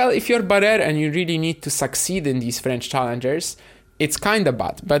 well, if you're Barrère and you really need to succeed in these French challengers, it's kind of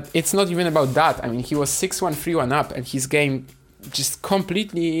bad. But it's not even about that. I mean, he was 6-1, 3-1 up, and his game just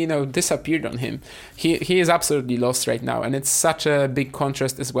completely, disappeared on him. He is absolutely lost right now, and it's such a big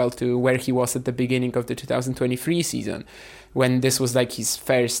contrast as well to where he was at the beginning of the 2023 season, when this was like his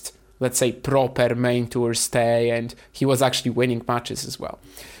first, let's say, proper main tour stay, and he was actually winning matches as well.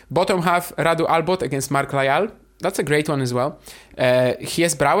 Bottom half, Radu Albot against Marc Lyall. That's a great one as well. He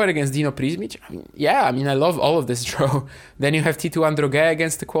has Brouwer against Dino Prizmic. I love all of this draw. Then you have Titu Androge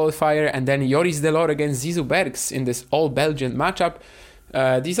against the qualifier, and then Joris Delors against Zizou Bergs in this all-Belgian matchup.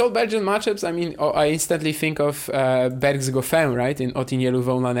 These all-Belgian matchups, I instantly think of Bergs-Goffin, right, in Ottinger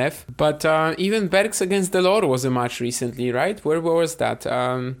Louvain-la-Nef. But even Bergs against Delors was a match recently, right? Where was that?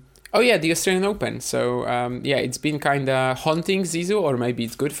 The Australian Open. So, it's been kind of haunting Zizou, or maybe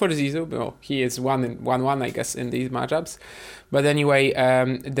it's good for Zizou. Well, he is 1-1, I guess, in these matchups. But anyway,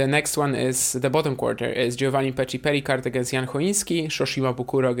 the next one is the bottom quarter. Is Giovanni Pecci-Pericard against Jan Choinski, Shoshima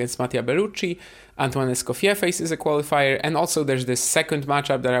Bukuro against Mattia Bellucci, Antoine Escoffier faces a qualifier, and also there's this second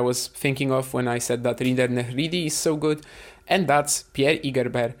matchup that I was thinking of when I said that Rinderknecht Ridi is so good, and that's Pierre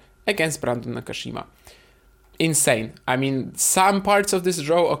Igerber against Brandon Nakashima. Insane. I mean, some parts of this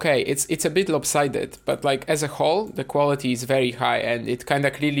draw, okay, it's a bit lopsided, but like as a whole, the quality is very high, and it kind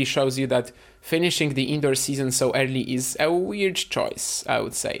of clearly shows you that finishing the indoor season so early is a weird choice, I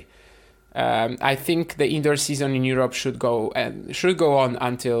would say. I think the indoor season in Europe should go on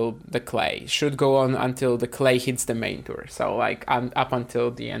until the clay hits the main tour. So like up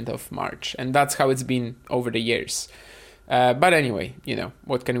until the end of March, and that's how it's been over the years. But anyway,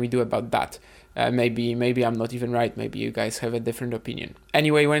 what can we do about that? Maybe I'm not even right. Maybe you guys have a different opinion.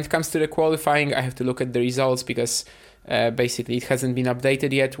 Anyway, when it comes to the qualifying, I have to look at the results because basically it hasn't been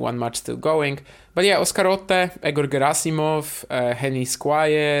updated yet. One match still going. But yeah, Oskar Otte, Egor Gerasimov, Henny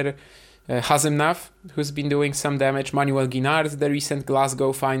Squire, Hazemnav, who's been doing some damage, Manuel Guinard, the recent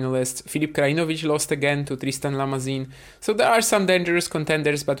Glasgow finalist, Filip Krajinovic lost again to Tristan Lamazine. So there are some dangerous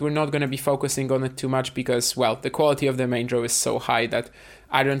contenders, but we're not going to be focusing on it too much because, well, the quality of the main draw is so high that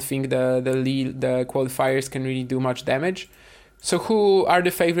I don't think the qualifiers can really do much damage. So who are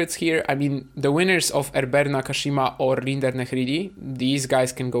the favorites here? I mean, the winners of Herbert Nakashima or Rinderknech Ridi, these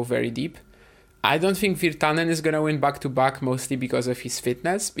guys can go very deep. I don't think Virtanen is going to win back-to-back, mostly because of his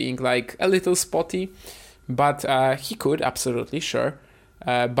fitness being like a little spotty, but he could, absolutely, sure.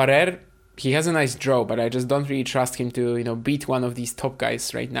 Barrer, he has a nice draw, but I just don't really trust him to, beat one of these top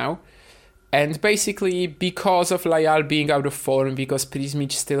guys right now. And basically, because of Layal being out of form, because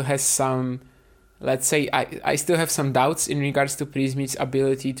Prizmic still has some, let's say, I still have some doubts in regards to Prizmic's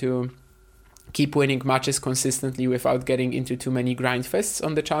ability to keep winning matches consistently without getting into too many grind fests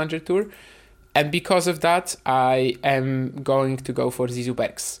on the Challenger Tour. And because of that, I am going to go for Zizou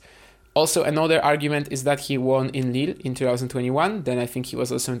Bergs. Also, another argument is that he won in Lille in 2021. Then I think he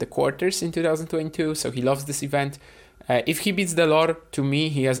was also in the quarters in 2022. So he loves this event. If he beats Delors, to me,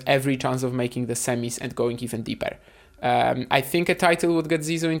 he has every chance of making the semis and going even deeper. I think a title would get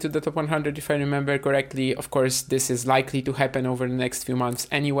Zizou into the top 100 if I remember correctly. Of course, this is likely to happen over the next few months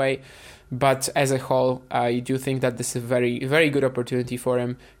anyway. But as a whole, I do think that this is a very, very good opportunity for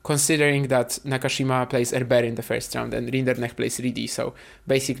him, considering that Nakashima plays Herbert in the first round and Rinderknech plays Ridi. So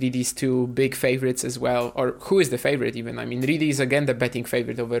basically these two big favorites as well, or who is the favorite even? I mean, Ridi is again the betting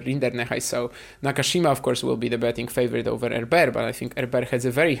favorite over Rinderknech. So Nakashima, of course, will be the betting favorite over Herbert, but I think Herbert has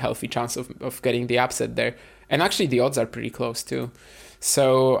a very healthy chance of getting the upset there. And actually the odds are pretty close too.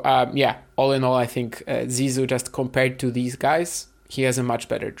 So yeah, all in all, I think Zizou, just compared to these guys, he has a much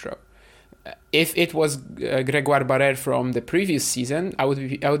better draw. If it was Grégoire Barrère from the previous season, I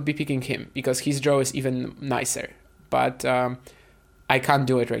would be picking him because his draw is even nicer. But I can't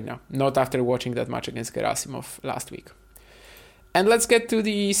do it right now, not after watching that match against Gerasimov last week. And let's get to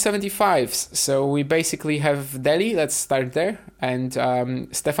the 75s. So we basically have Delhi, let's start there. And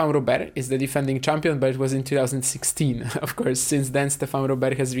Stéphane Robert is the defending champion, but it was in 2016. Of course, since then, Stéphane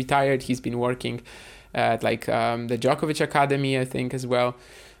Robert has retired. He's been working at the Djokovic Academy, I think, as well.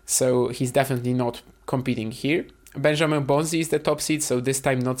 So he's definitely not competing here. Benjamin Bonzi is the top seed, so this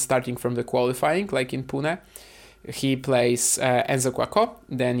time not starting from the qualifying like in Pune. He plays Enzo Quaco,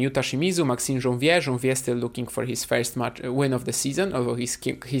 then Yuta Shimizu, Maxime Janvier. Janvier still looking for his first win of the season, although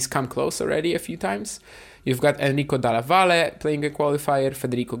he's come close already a few times. You've got Enrico Dalla Valle playing a qualifier,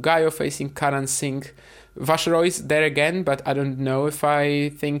 Federico Gaio facing Karan Singh. Vacheroy's there again, but I don't know if I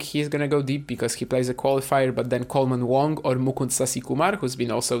think he's going to go deep because he plays a qualifier, but then Coleman Wong or Mukund Sasikumar, who's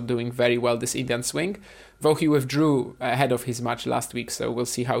been also doing very well this Indian swing, though he withdrew ahead of his match last week, so we'll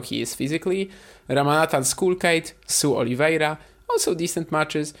see how he is physically. Ramanathan Skulkate, Su Oliveira, also decent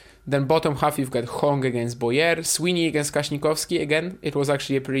matches. Then bottom half, you've got Hong against Boyer, Sweeney against Kashnikovsky again. It was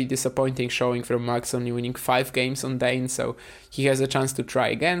actually a pretty disappointing showing from Max, only winning 5 games on Dane, so he has a chance to try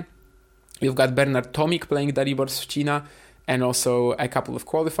again. You've got Bernard Tomic playing Dalibor Svchina and also a couple of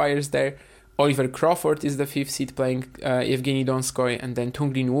qualifiers there. Oliver Crawford is the 5th seed playing Evgeny Donskoy, and then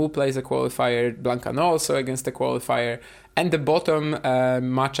Tunglin Wu plays a qualifier, Blanca No also against a qualifier. And the bottom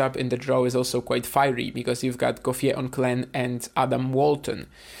matchup in the draw is also quite fiery because you've got Gauthier Onclen and Adam Walton.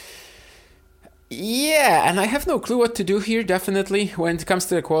 Yeah, and I have no clue what to do here, definitely. When it comes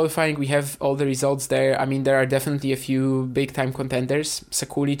to the qualifying, we have all the results there. I mean, there are definitely a few big-time contenders.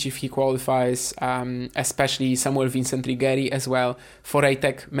 Sekulic, if he qualifies, especially Samuel Vincent Rigeri as well.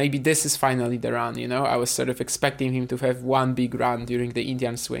 Forejtek, maybe this is finally the run, I was sort of expecting him to have one big run during the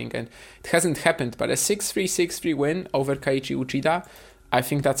Indian swing, and it hasn't happened. But a 6-3, 6-3 win over Kaiichi Uchida, I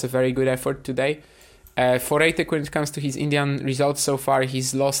think that's a very good effort today. Forejtek, when it comes to his Indian results so far,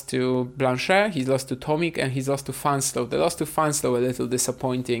 he's lost to Blanchet, he's lost to Tomic, and he's lost to Fanslow. The loss to Fanslow a little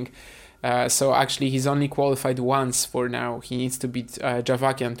disappointing. So actually, he's only qualified once for now. He needs to beat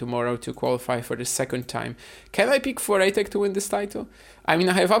Javakian tomorrow to qualify for the second time. Can I pick Forejtek to win this title? I mean,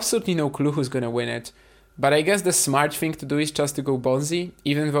 I have absolutely no clue who's going to win it. But I guess the smart thing to do is just to go Bonzi,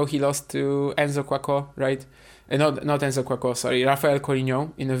 even though he lost to Enzo Quaco, right? Not Enzo Quaco, sorry, Rafael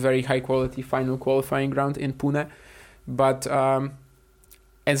Corignon in a very high quality final qualifying round in Pune. But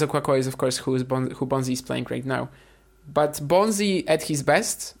Enzo Kwakwa is, of course, who Bonzi is playing right now. But Bonzi, at his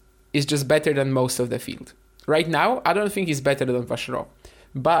best, is just better than most of the field. Right now, I don't think he's better than Vacherot.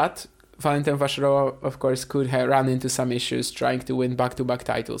 But Valentin Vacherot, of course, could have run into some issues trying to win back-to-back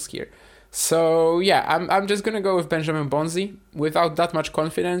titles here. So, yeah, I'm just going to go with Benjamin Bonzi without that much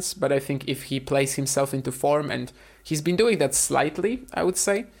confidence. But I think if he plays himself into form, and he's been doing that slightly, I would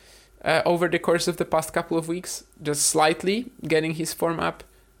say, over the course of the past couple of weeks, just slightly getting his form up,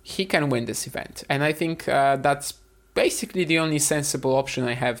 he can win this event. And I think that's basically the only sensible option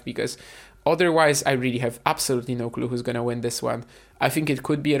I have, because otherwise I really have absolutely no clue who's going to win this one. I think it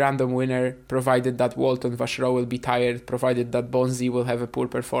could be a random winner, provided that Walton Vacherot will be tired, provided that Bonzi will have a poor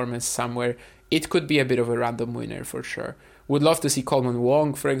performance somewhere. It could be a bit of a random winner for sure. Would love to see Coleman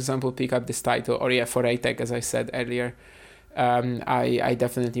Wong, for example, pick up this title, or Foreitek, as I said earlier. I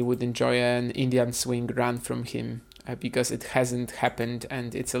definitely would enjoy an Indian swing run from him, because it hasn't happened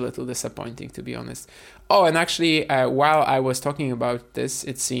and it's a little disappointing, to be honest. Oh, and actually, while I was talking about this,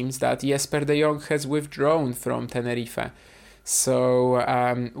 it seems that Jesper de Jong has withdrawn from Tenerife.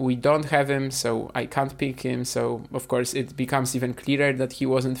 So we don't have him, so I can't pick him. So, of course, it becomes even clearer that he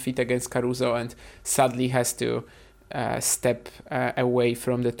wasn't fit against Caruso and sadly has to step away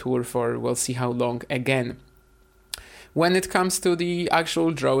from the tour for we'll see how long again. When it comes to the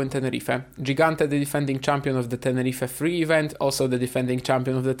actual draw in Tenerife, Gigante, the defending champion of the Tenerife 3 event, also the defending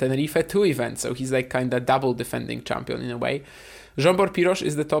champion of the Tenerife 2 event, so he's like kind of double defending champion in a way. Jean-Bor Pirosh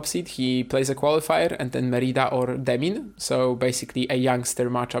is the top seed. He plays a qualifier and then Merida or Damian, so basically a youngster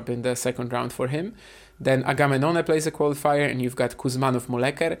matchup in the second round for him. Then Agamenone plays a qualifier, and you've got Kuzmanov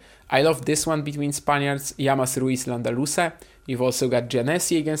Moleker. I love this one between Spaniards, Llamas Ruiz Landaluce. You've also got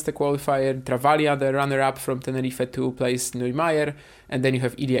Giannessi against the qualifier, Travaglia, the runner-up from Tenerife 2, plays Neumeier, and then you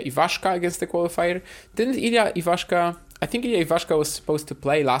have Ilya Ivashka against the qualifier. I think Ilya Ivashka was supposed to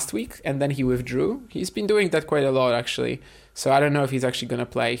play last week, and then he withdrew. He's been doing that quite a lot, actually. So I don't know if he's actually going to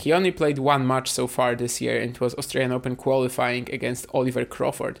play. He only played one match so far this year, and it was Australian Open qualifying against Oliver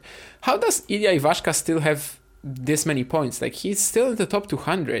Crawford. How does Ilya Ivashka still have this many points? Like, he's still in the top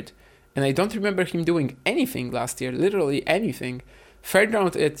 200, and I don't remember him doing anything last year, literally anything. Third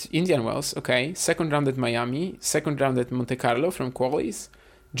round at Indian Wells, okay. Second round at Miami. Second round at Monte Carlo from qualies.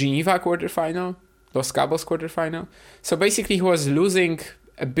 Geneva quarterfinal. Los Cabos quarterfinal. So basically he was losing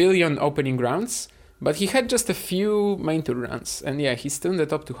a billion opening rounds, but he had just a few main tour runs. And yeah, he's still in the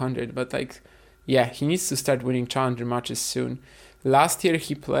top 200, but like, yeah, he needs to start winning challenger matches soon. Last year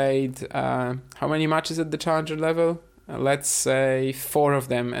he played, how many matches at the challenger level? Let's say 4 of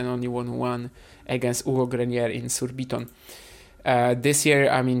them, and only won 1 against Hugo Grenier in Surbiton. This year,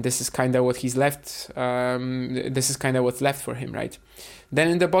 I mean, this is kind of what he's left. This is kind of what's left for him, right? Then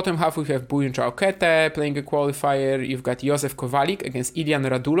in the bottom half, we have Buyun Chaokete playing a qualifier. You've got Josef Kovalik against Ilian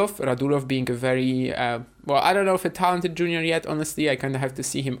Radulov. Radulov being a very, I don't know if a talented junior yet, honestly. I kind of have to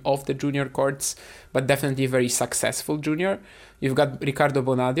see him off the junior courts, but definitely a very successful junior. You've got Ricardo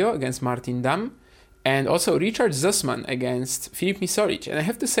Bonadio against Martin Dam. And also Richard Zussman against Filip Misolic. And I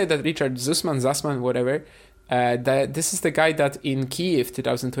have to say that Richard Zussman, whatever, this is the guy that in Kyiv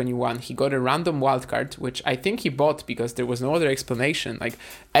 2021, he got a random wildcard, which I think he bought because there was no other explanation. Like,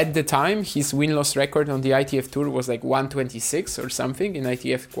 at the time, his win-loss record on the ITF Tour was like 126 or something in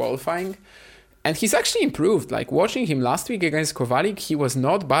ITF qualifying. And he's actually improved. Like, watching him last week against Kovalik, he was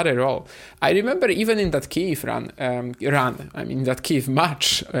not bad at all. I remember even in that Kyiv that Kyiv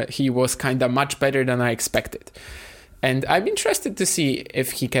match, he was kind of much better than I expected. And I'm interested to see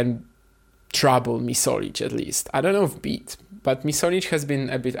if he can trouble Misolic at least. I don't know if beat, but Misolic has been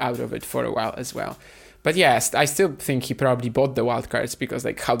a bit out of it for a while as well. But yes, I still think he probably bought the wildcards because,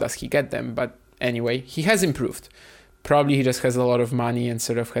 like, how does he get them? But anyway, he has improved. Probably he just has a lot of money and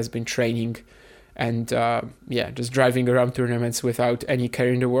sort of has been training and just driving around tournaments without any care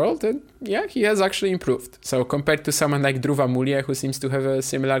in the world. And yeah, he has actually improved. So compared to someone like Dhruva Mulye, who seems to have a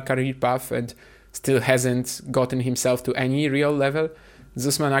similar career path and still hasn't gotten himself to any real level,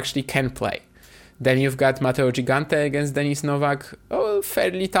 Zussman actually can play. Then you've got Matteo Gigante against Denis Novak. Oh,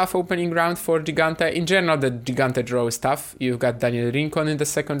 fairly tough opening round for Gigante. In general, the Gigante draw is tough. You've got Daniel Rincon in the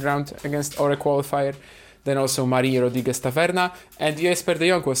second round against Ore qualifier. Then also Maria Rodriguez Taverna. And Jesper de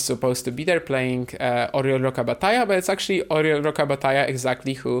Jong was supposed to be there playing Oriol Roca Batalla, but it's actually Oriol Roca Batalla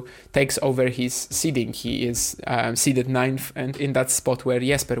exactly who takes over his seeding. He is seeded 9th and in that spot where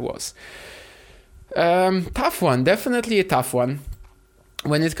Jesper was. Tough one, definitely a tough one.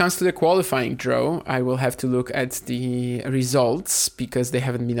 When it comes to the qualifying draw, I will have to look at the results because they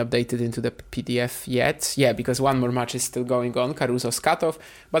haven't been updated into the PDF yet. Yeah, because one more match is still going on, Caruso Skatov.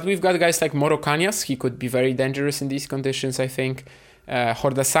 But we've got guys like Moro Cañas. He could be very dangerous in these conditions, I think.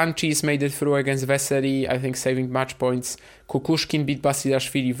 Horda Sanchez made it through against Vesely, I think saving match points. Kukushkin beat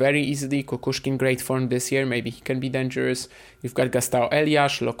Basilashvili very easily. Kukushkin great form this year, maybe he can be dangerous. You've got Gastao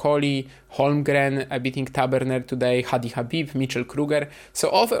Elias, Lokoli, Holmgren beating Taberner today, Hadi Habib, Mitchell Kruger. So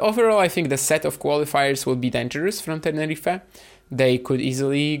overall, I think the set of qualifiers will be dangerous from Tenerife. They could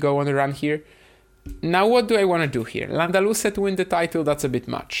easily go on a run here. Now, what do I want to do here? Landaluce to win the title, that's a bit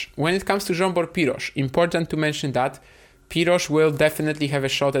much. When it comes to Zsombor Piros, important to mention that Piros will definitely have a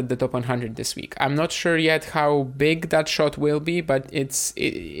shot at the top 100 this week. I'm not sure yet how big that shot will be, but it's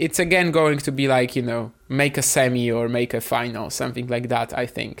again going to be like, make a semi or make a final, something like that, I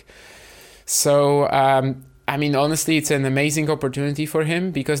think. So, honestly, it's an amazing opportunity for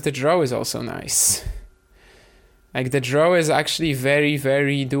him because the draw is also nice. Like, the draw is actually very,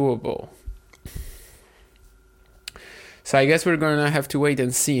 very doable. So I guess we're gonna have to wait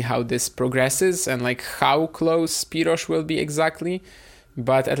and see how this progresses and like how close Piros will be exactly.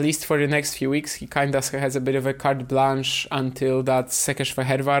 But at least for the next few weeks, he kind of has a bit of a carte blanche until that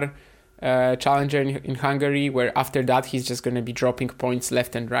Szekesfehérvár challenger in Hungary, where after that he's just gonna be dropping points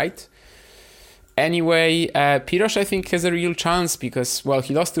left and right. Anyway, Piros I think has a real chance because, well,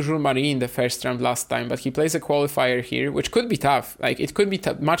 he lost to Jules Marie in the first round last time, but he plays a qualifier here, which could be tough. Like, it could be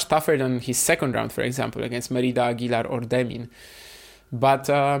much tougher than his second round, for example, against Merida, Aguilar or Damian. But,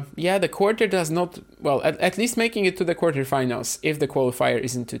 the quarter does not, well, at least making it to the quarterfinals, if the qualifier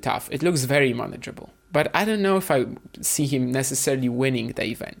isn't too tough, it looks very manageable. But I don't know if I see him necessarily winning the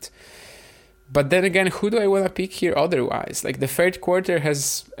event. But then again, who do I want to pick here otherwise? Like, the third quarter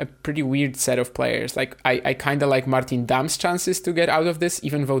has a pretty weird set of players. Like, I kind of like Martin Dam's chances to get out of this,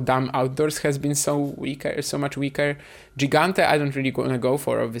 even though Dam Outdoors has been so much weaker. Gigante, I don't really want to go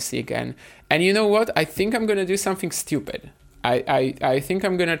for, obviously, again. And you know what? I think I'm going to do something stupid. I think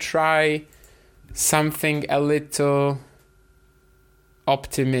I'm going to try something a little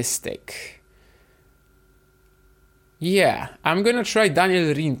optimistic. Yeah, I'm going to try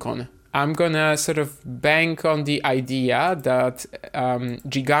Daniel Rincon. I'm gonna sort of bank on the idea that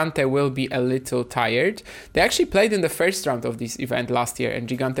Gigante will be a little tired. They actually played in the first round of this event last year and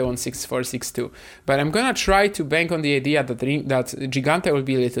Gigante won 6-4, 6-2. But I'm gonna try to bank on the idea that Gigante will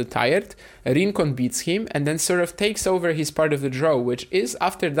be a little tired, Rincon beats him and then sort of takes over his part of the draw, which is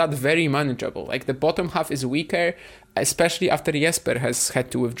after that very manageable. Like, the bottom half is weaker, especially after Jesper has had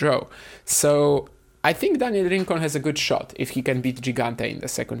to withdraw. So I think Daniel Rincon has a good shot if he can beat Gigante in the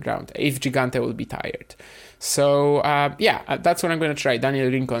second round, if Gigante will be tired. So, that's what I'm going to try, Daniel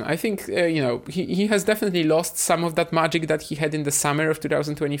Rincon. I think, he has definitely lost some of that magic that he had in the summer of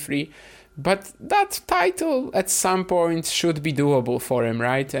 2023, but that title at some point should be doable for him,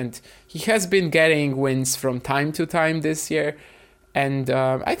 right? And he has been getting wins from time to time this year. And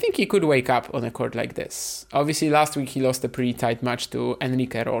I think he could wake up on a court like this. Obviously, last week he lost a pretty tight match to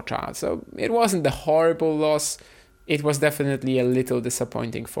Enrique Rocha. So it wasn't a horrible loss. It was definitely a little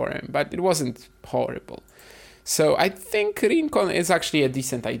disappointing for him, but it wasn't horrible. So I think Rincon is actually a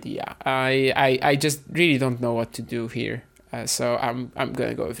decent idea. I just really don't know what to do here. So I'm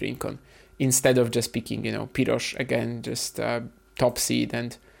going to go with Rincon instead of just picking, Piros again, just top seed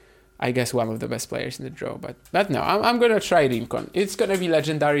and I guess one of the best players in the draw. But no, I'm going to try Rincon. It's going to be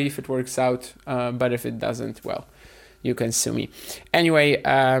legendary if it works out. But if it doesn't, well, you can sue me. Anyway,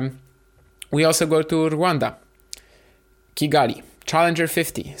 we also go to Rwanda. Kigali. Challenger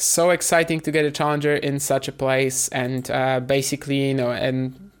 50. So exciting to get a challenger in such a place. And basically,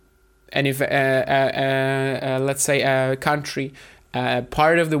 let's say a country,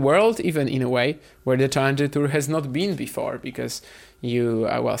 part of the world, even in a way, where the Challenger Tour has not been before, because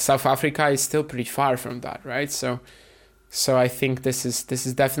South Africa is still pretty far from that, right? So I think this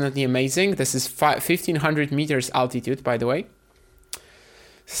is definitely amazing. This is 1,500 meters altitude, by the way.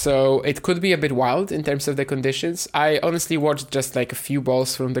 So it could be a bit wild in terms of the conditions. I honestly watched just like a few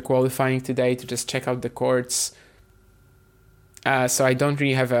balls from the qualifying today to just check out the courts. So I don't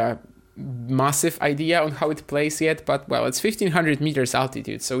really have a massive idea on how it plays yet, but well, it's 1,500 meters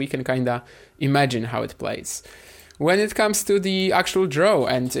altitude, so we can kind of imagine how it plays. When it comes to the actual draw,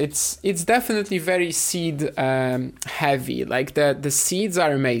 and it's definitely very seed heavy. Like the seeds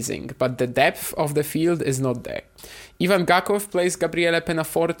are amazing, but the depth of the field is not there. Ivan Gakov plays Gabriele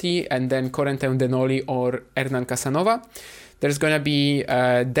Penaforti and then Corentin Denoli or Hernan Casanova. There's going to be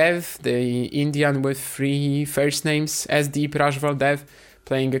Dev, the Indian with 3 first names, SD Prajval Dev,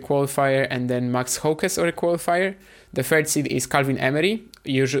 playing a qualifier, and then Max Hokes or a qualifier. The third seed is Calvin Emery.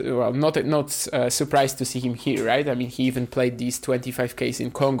 Usually, well, not surprised to see him here, right? I mean, he even played these 25Ks in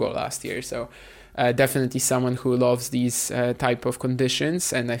Congo last year, so Definitely someone who loves these type of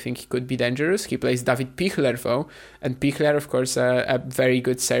conditions, and I think he could be dangerous. He plays David Pichler though, and Pichler, of course, a very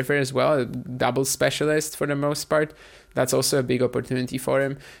good server as well, a double specialist for the most part. That's also a big opportunity for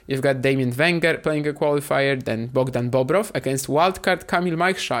him. You've got Damian Wenger playing a qualifier, then Bogdan Bobrov against wildcard Kamil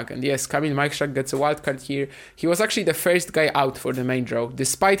Majchrzak. And yes, Kamil Majchrzak gets a wildcard here. He was actually the first guy out for the main draw,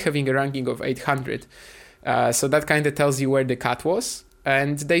 despite having a ranking of 800. So that kind of tells you where the cut was.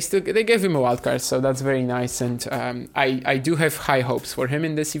 And they gave him a wildcard, so that's very nice. And I do have high hopes for him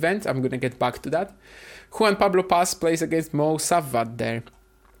in this event. I'm going to get back to that. Juan Pablo Paz plays against Mo Savvat there.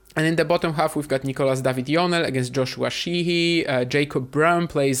 And in the bottom half, we've got Nicolas David Jonel against Joshua Shihi. Jacob Brown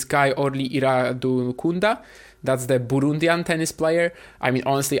plays Guy Orly Iradukunda. That's the Burundian tennis player. I mean,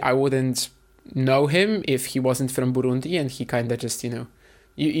 honestly, I wouldn't know him if he wasn't from Burundi, and he kind of just,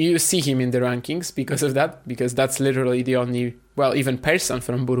 you see him in the rankings because of that, because that's literally the only, even person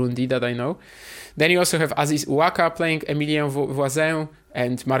from Burundi that I know. Then you also have Aziz Ouaka playing Emilien Voisin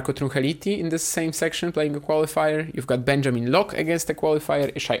and Marco Trungeliti in the same section playing a qualifier. You've got Benjamin Locke against the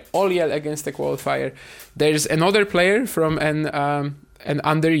qualifier, Ishai Oliel against the qualifier. There's another player from an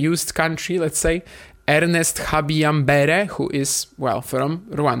underused country, let's say, Ernest Habiyambere, who is, from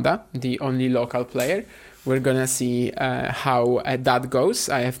Rwanda, the only local player. We're gonna see how that goes.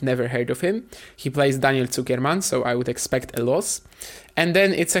 I have never heard of him. He plays Daniel Zuckerman, so I would expect a loss. And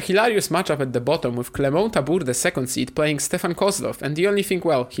then it's a hilarious matchup at the bottom with Clement Tabour, the second seed, playing Stefan Kozlov. And the only thing,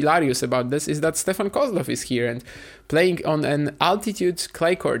 hilarious about this is that Stefan Kozlov is here and playing on an altitude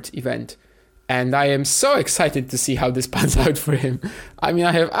clay court event. And I am so excited to see how this pans out for him. I mean,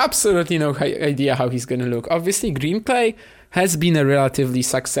 I have absolutely no idea how he's going to look. Obviously, green clay has been a relatively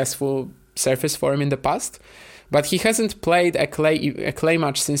successful surface for him in the past, but he hasn't played a clay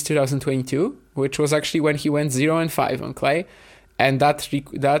match since 2022, which was actually when he went 0-5 on clay. And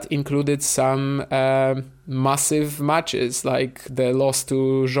that included some massive matches, like the loss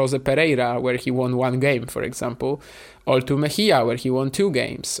to Jose Pereira, where he won 1 game, for example, or to Mejia, where he won 2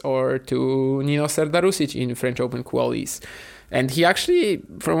 games, or to Nino Serdarusic in French Open qualies. And he actually,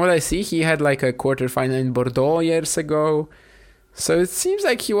 from what I see, he had like a quarterfinal in Bordeaux years ago. So it seems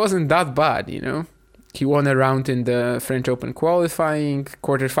like he wasn't that bad, He won a round in the French Open qualifying,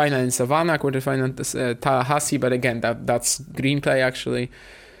 quarterfinal in Savannah, quarterfinal in Tallahassee, but again, that's green clay actually.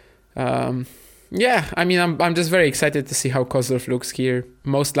 I'm just very excited to see how Kozlov looks here.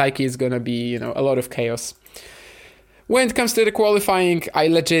 Most likely it's gonna be, a lot of chaos. When it comes to the qualifying, I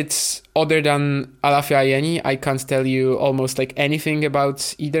legit, other than Alafia Ayeni, I can't tell you almost like anything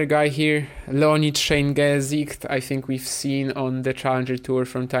about either guy here. Leonid Sheingezicht, I think we've seen on the Challenger Tour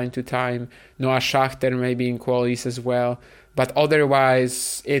from time to time. Noah Schachter maybe in qualies as well. But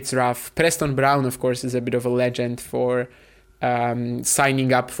otherwise, it's rough. Preston Brown, of course, is a bit of a legend for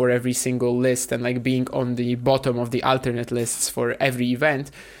signing up for every single list and like being on the bottom of the alternate lists for every event.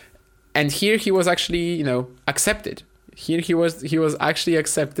 And here he was actually, accepted. Here he was actually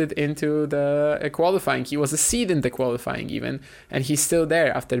accepted into the qualifying. He was a seed in the qualifying even, and he's still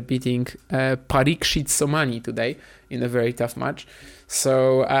there after beating Parikshit Somani today in a very tough match.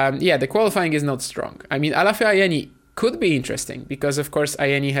 So the qualifying is not strong. I mean, Alafia Ayeni could be interesting because of course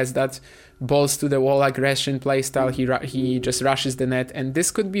Ayeni has that balls to the wall aggression playstyle. He just rushes the net, and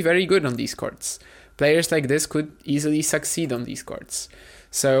this could be very good on these courts. Players like this could easily succeed on these courts.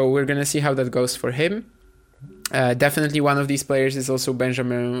 So we're gonna see how that goes for him. Definitely one of these players is also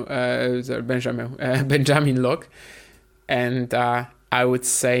Benjamin Locke, and I would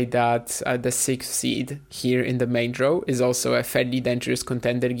say that the 6th seed here in the main draw is also a fairly dangerous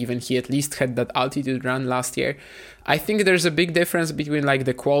contender, given he at least had that altitude run last year. I think there's a big difference between like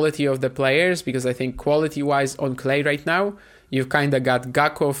the quality of the players, because I think quality-wise on clay right now, you've kind of got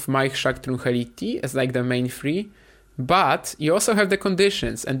Gakov, Majchrzak, Trungeliti as like the main 3. But you also have the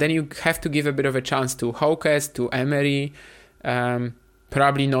conditions, and then you have to give a bit of a chance to Hokes, to Emery,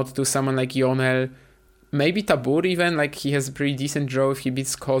 probably not to someone like Jonel, maybe Tabour even, like he has a pretty decent draw if he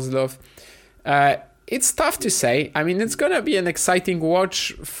beats Kozlov. It's tough to say. I mean, it's going to be an exciting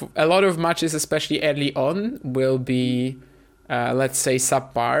watch. A lot of matches, especially early on, will be, let's say,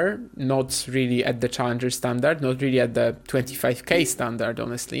 subpar, not really at the Challenger standard, not really at the 25k standard,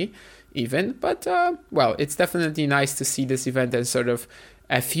 honestly. Even, but it's definitely nice to see this event, and sort of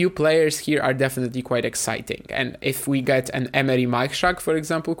a few players here are definitely quite exciting. And if we get an Emery Majchrzak, for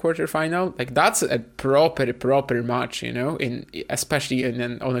example, quarterfinal, like that's a proper match, especially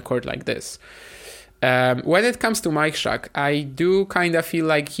on a court like this. When it comes to Majchrzak, I do kind of feel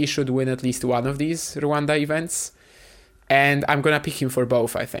like he should win at least one of these Rwanda events, and I'm gonna pick him for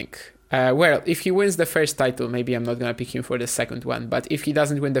both, I think. Well, if he wins the first title, maybe I'm not going to pick him for the second one. But if he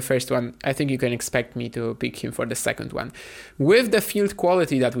doesn't win the first one, I think you can expect me to pick him for the second one. With the field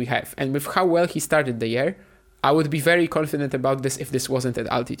quality that we have and with how well he started the year, I would be very confident about this if this wasn't at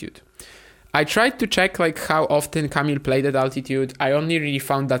altitude. I tried to check like how often Kamil played at altitude. I only really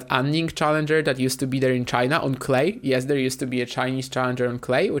found that Anning challenger that used to be there in China on clay. Yes, there used to be a Chinese challenger on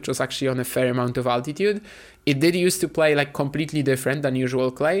clay, which was actually on a fair amount of altitude. It did used to play like completely different than usual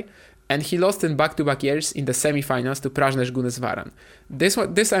clay. And he lost in back-to-back years in the semifinals to Prajnesh Gunneswaran. This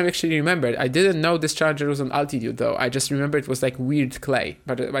I actually remembered. I didn't know this challenger was on altitude though. I just remember it was like weird clay,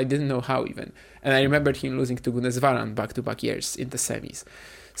 but I didn't know how even. And I remembered him losing to Gunneswaran back-to-back years in the semis.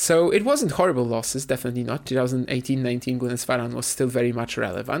 So it wasn't horrible losses, definitely not. 2018-19 Gunneswaran was still very much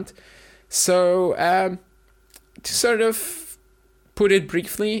relevant. So to sort of put it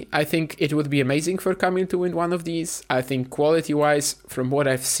briefly, I think it would be amazing for Kamil to win one of these. I think quality-wise, from what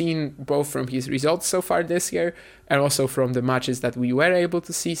I've seen, both from his results so far this year and also from the matches that we were able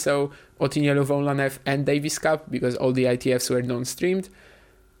to see, so Otinielu Vonlanev and Davis Cup, because all the ITFs were non-streamed,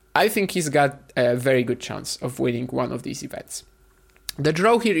 I think he's got a very good chance of winning one of these events. The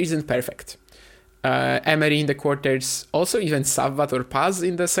draw here isn't perfect. Emery in the quarters, also even Savvat or Paz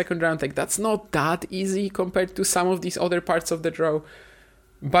in the second round, like that's not that easy compared to some of these other parts of the draw.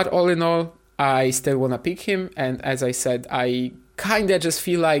 But all in all, I still want to pick him, and as I said, I kind of just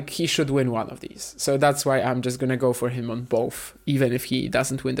feel like he should win one of these. So that's why I'm just going to go for him on both, even if he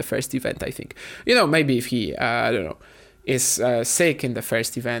doesn't win the first event, I think. You know, maybe if he, I don't know, is sick in the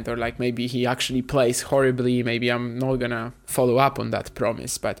first event, or like maybe he actually plays horribly, maybe I'm not going to follow up on that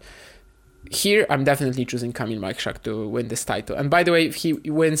promise, but here, I'm definitely choosing Kamil Majchrzak to win this title. And by the way, if he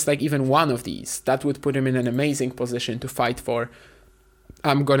wins like even one of these, that would put him in an amazing position to fight for,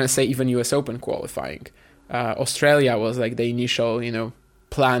 I'm gonna say, even US Open qualifying. Australia was like the initial,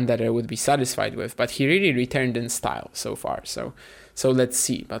 plan that I would be satisfied with, but he really returned in style so far. So let's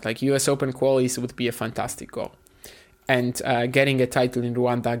see. But like US Open qualies would be a fantastic goal. And getting a title in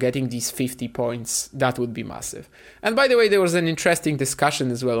Rwanda, getting these 50 points, that would be massive. And by the way, there was an interesting discussion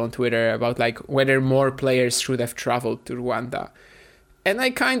as well on Twitter about like whether more players should have traveled to Rwanda. And I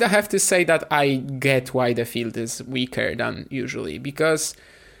kind of have to say that I get why the field is weaker than usually, because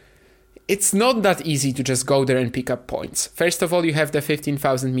it's not that easy to just go there and pick up points. First of all, you have the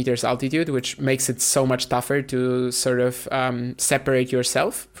 15,000 meters altitude, which makes it so much tougher to sort of separate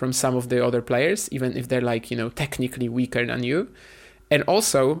yourself from some of the other players, even if they're like, technically weaker than you. And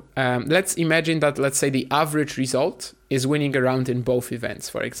also, let's imagine that, let's say the average result is winning a round in both events,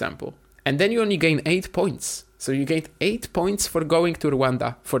 for example. And then you only gain 8 points. So you gain 8 points for going to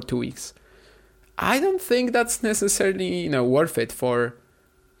Rwanda for 2 weeks. I don't think that's necessarily, worth it for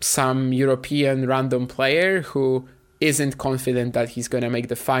some European random player who isn't confident that he's going to make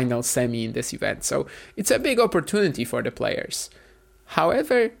the final semi in this event. So it's a big opportunity for the players.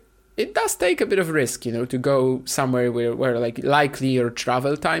 However, it does take a bit of risk, to go somewhere where like likely your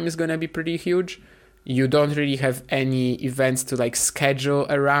travel time is going to be pretty huge. You don't really have any events to like schedule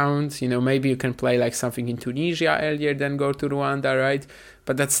around. Maybe you can play like something in Tunisia earlier than go to Rwanda, right?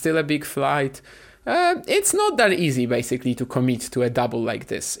 But that's still a big flight. It's not that easy, basically, to commit to a double like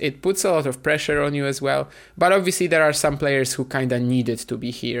this. It puts a lot of pressure on you as well. But obviously, there are some players who kind of needed to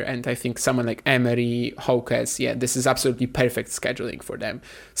be here. And I think someone like Emery, Hokes, this is absolutely perfect scheduling for them.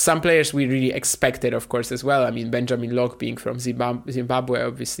 Some players we really expected, of course, as well. I mean, Benjamin Locke being from Zimbabwe,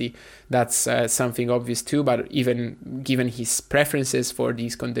 obviously, that's something obvious too. But even given his preferences for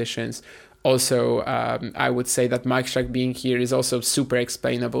these conditions, also, I would say that Majchrzak being here is also super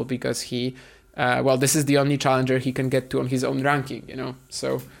explainable because he... this is the only challenger he can get to on his own ranking,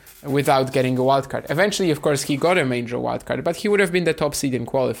 so without getting a wildcard. Eventually, of course, he got a major wildcard, but he would have been the top seed in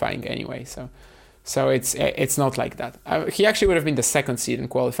qualifying anyway, so it's not like that. He actually would have been the second seed in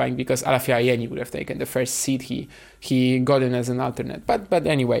qualifying because Alafia Ayeni would have taken the first seed he got in as an alternate. But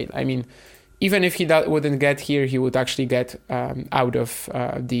anyway, I mean, even if he wouldn't get here, he would actually get out of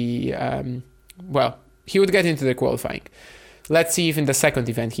he would get into the qualifying. Let's see if in the second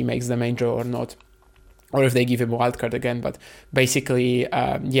event he makes the main draw or not, or if they give him a wildcard again. But basically,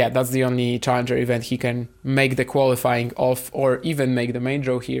 that's the only challenger event he can make the qualifying of, or even make the main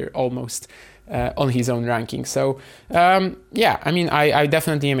draw here almost on his own ranking. So, I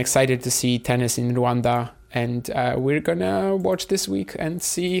definitely am excited to see tennis in Rwanda. And we're gonna watch this week and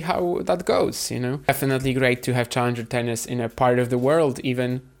see how that goes, Definitely great to have challenger tennis in a part of the world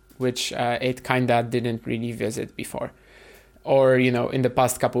even, which it kinda didn't really visit before. Or, in the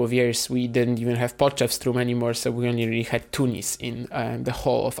past couple of years, we didn't even have Potchefstroom anymore, so we only really had Tunis in the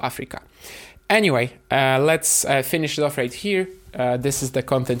whole of Africa. Anyway, let's finish it off right here. This is the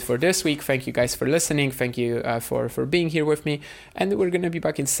content for this week. Thank you guys for listening. Thank you for being here with me. And we're going to be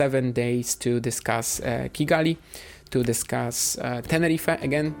back in 7 days to discuss Kigali, to discuss Tenerife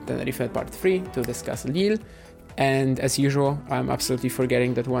again, Tenerife part 3, to discuss Lille. And as usual, I'm absolutely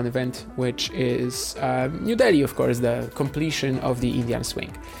forgetting that one event, which is New Delhi, of course, the completion of the Indian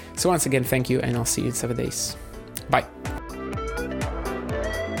swing. So once again, thank you, and I'll see you in 7 days. Bye.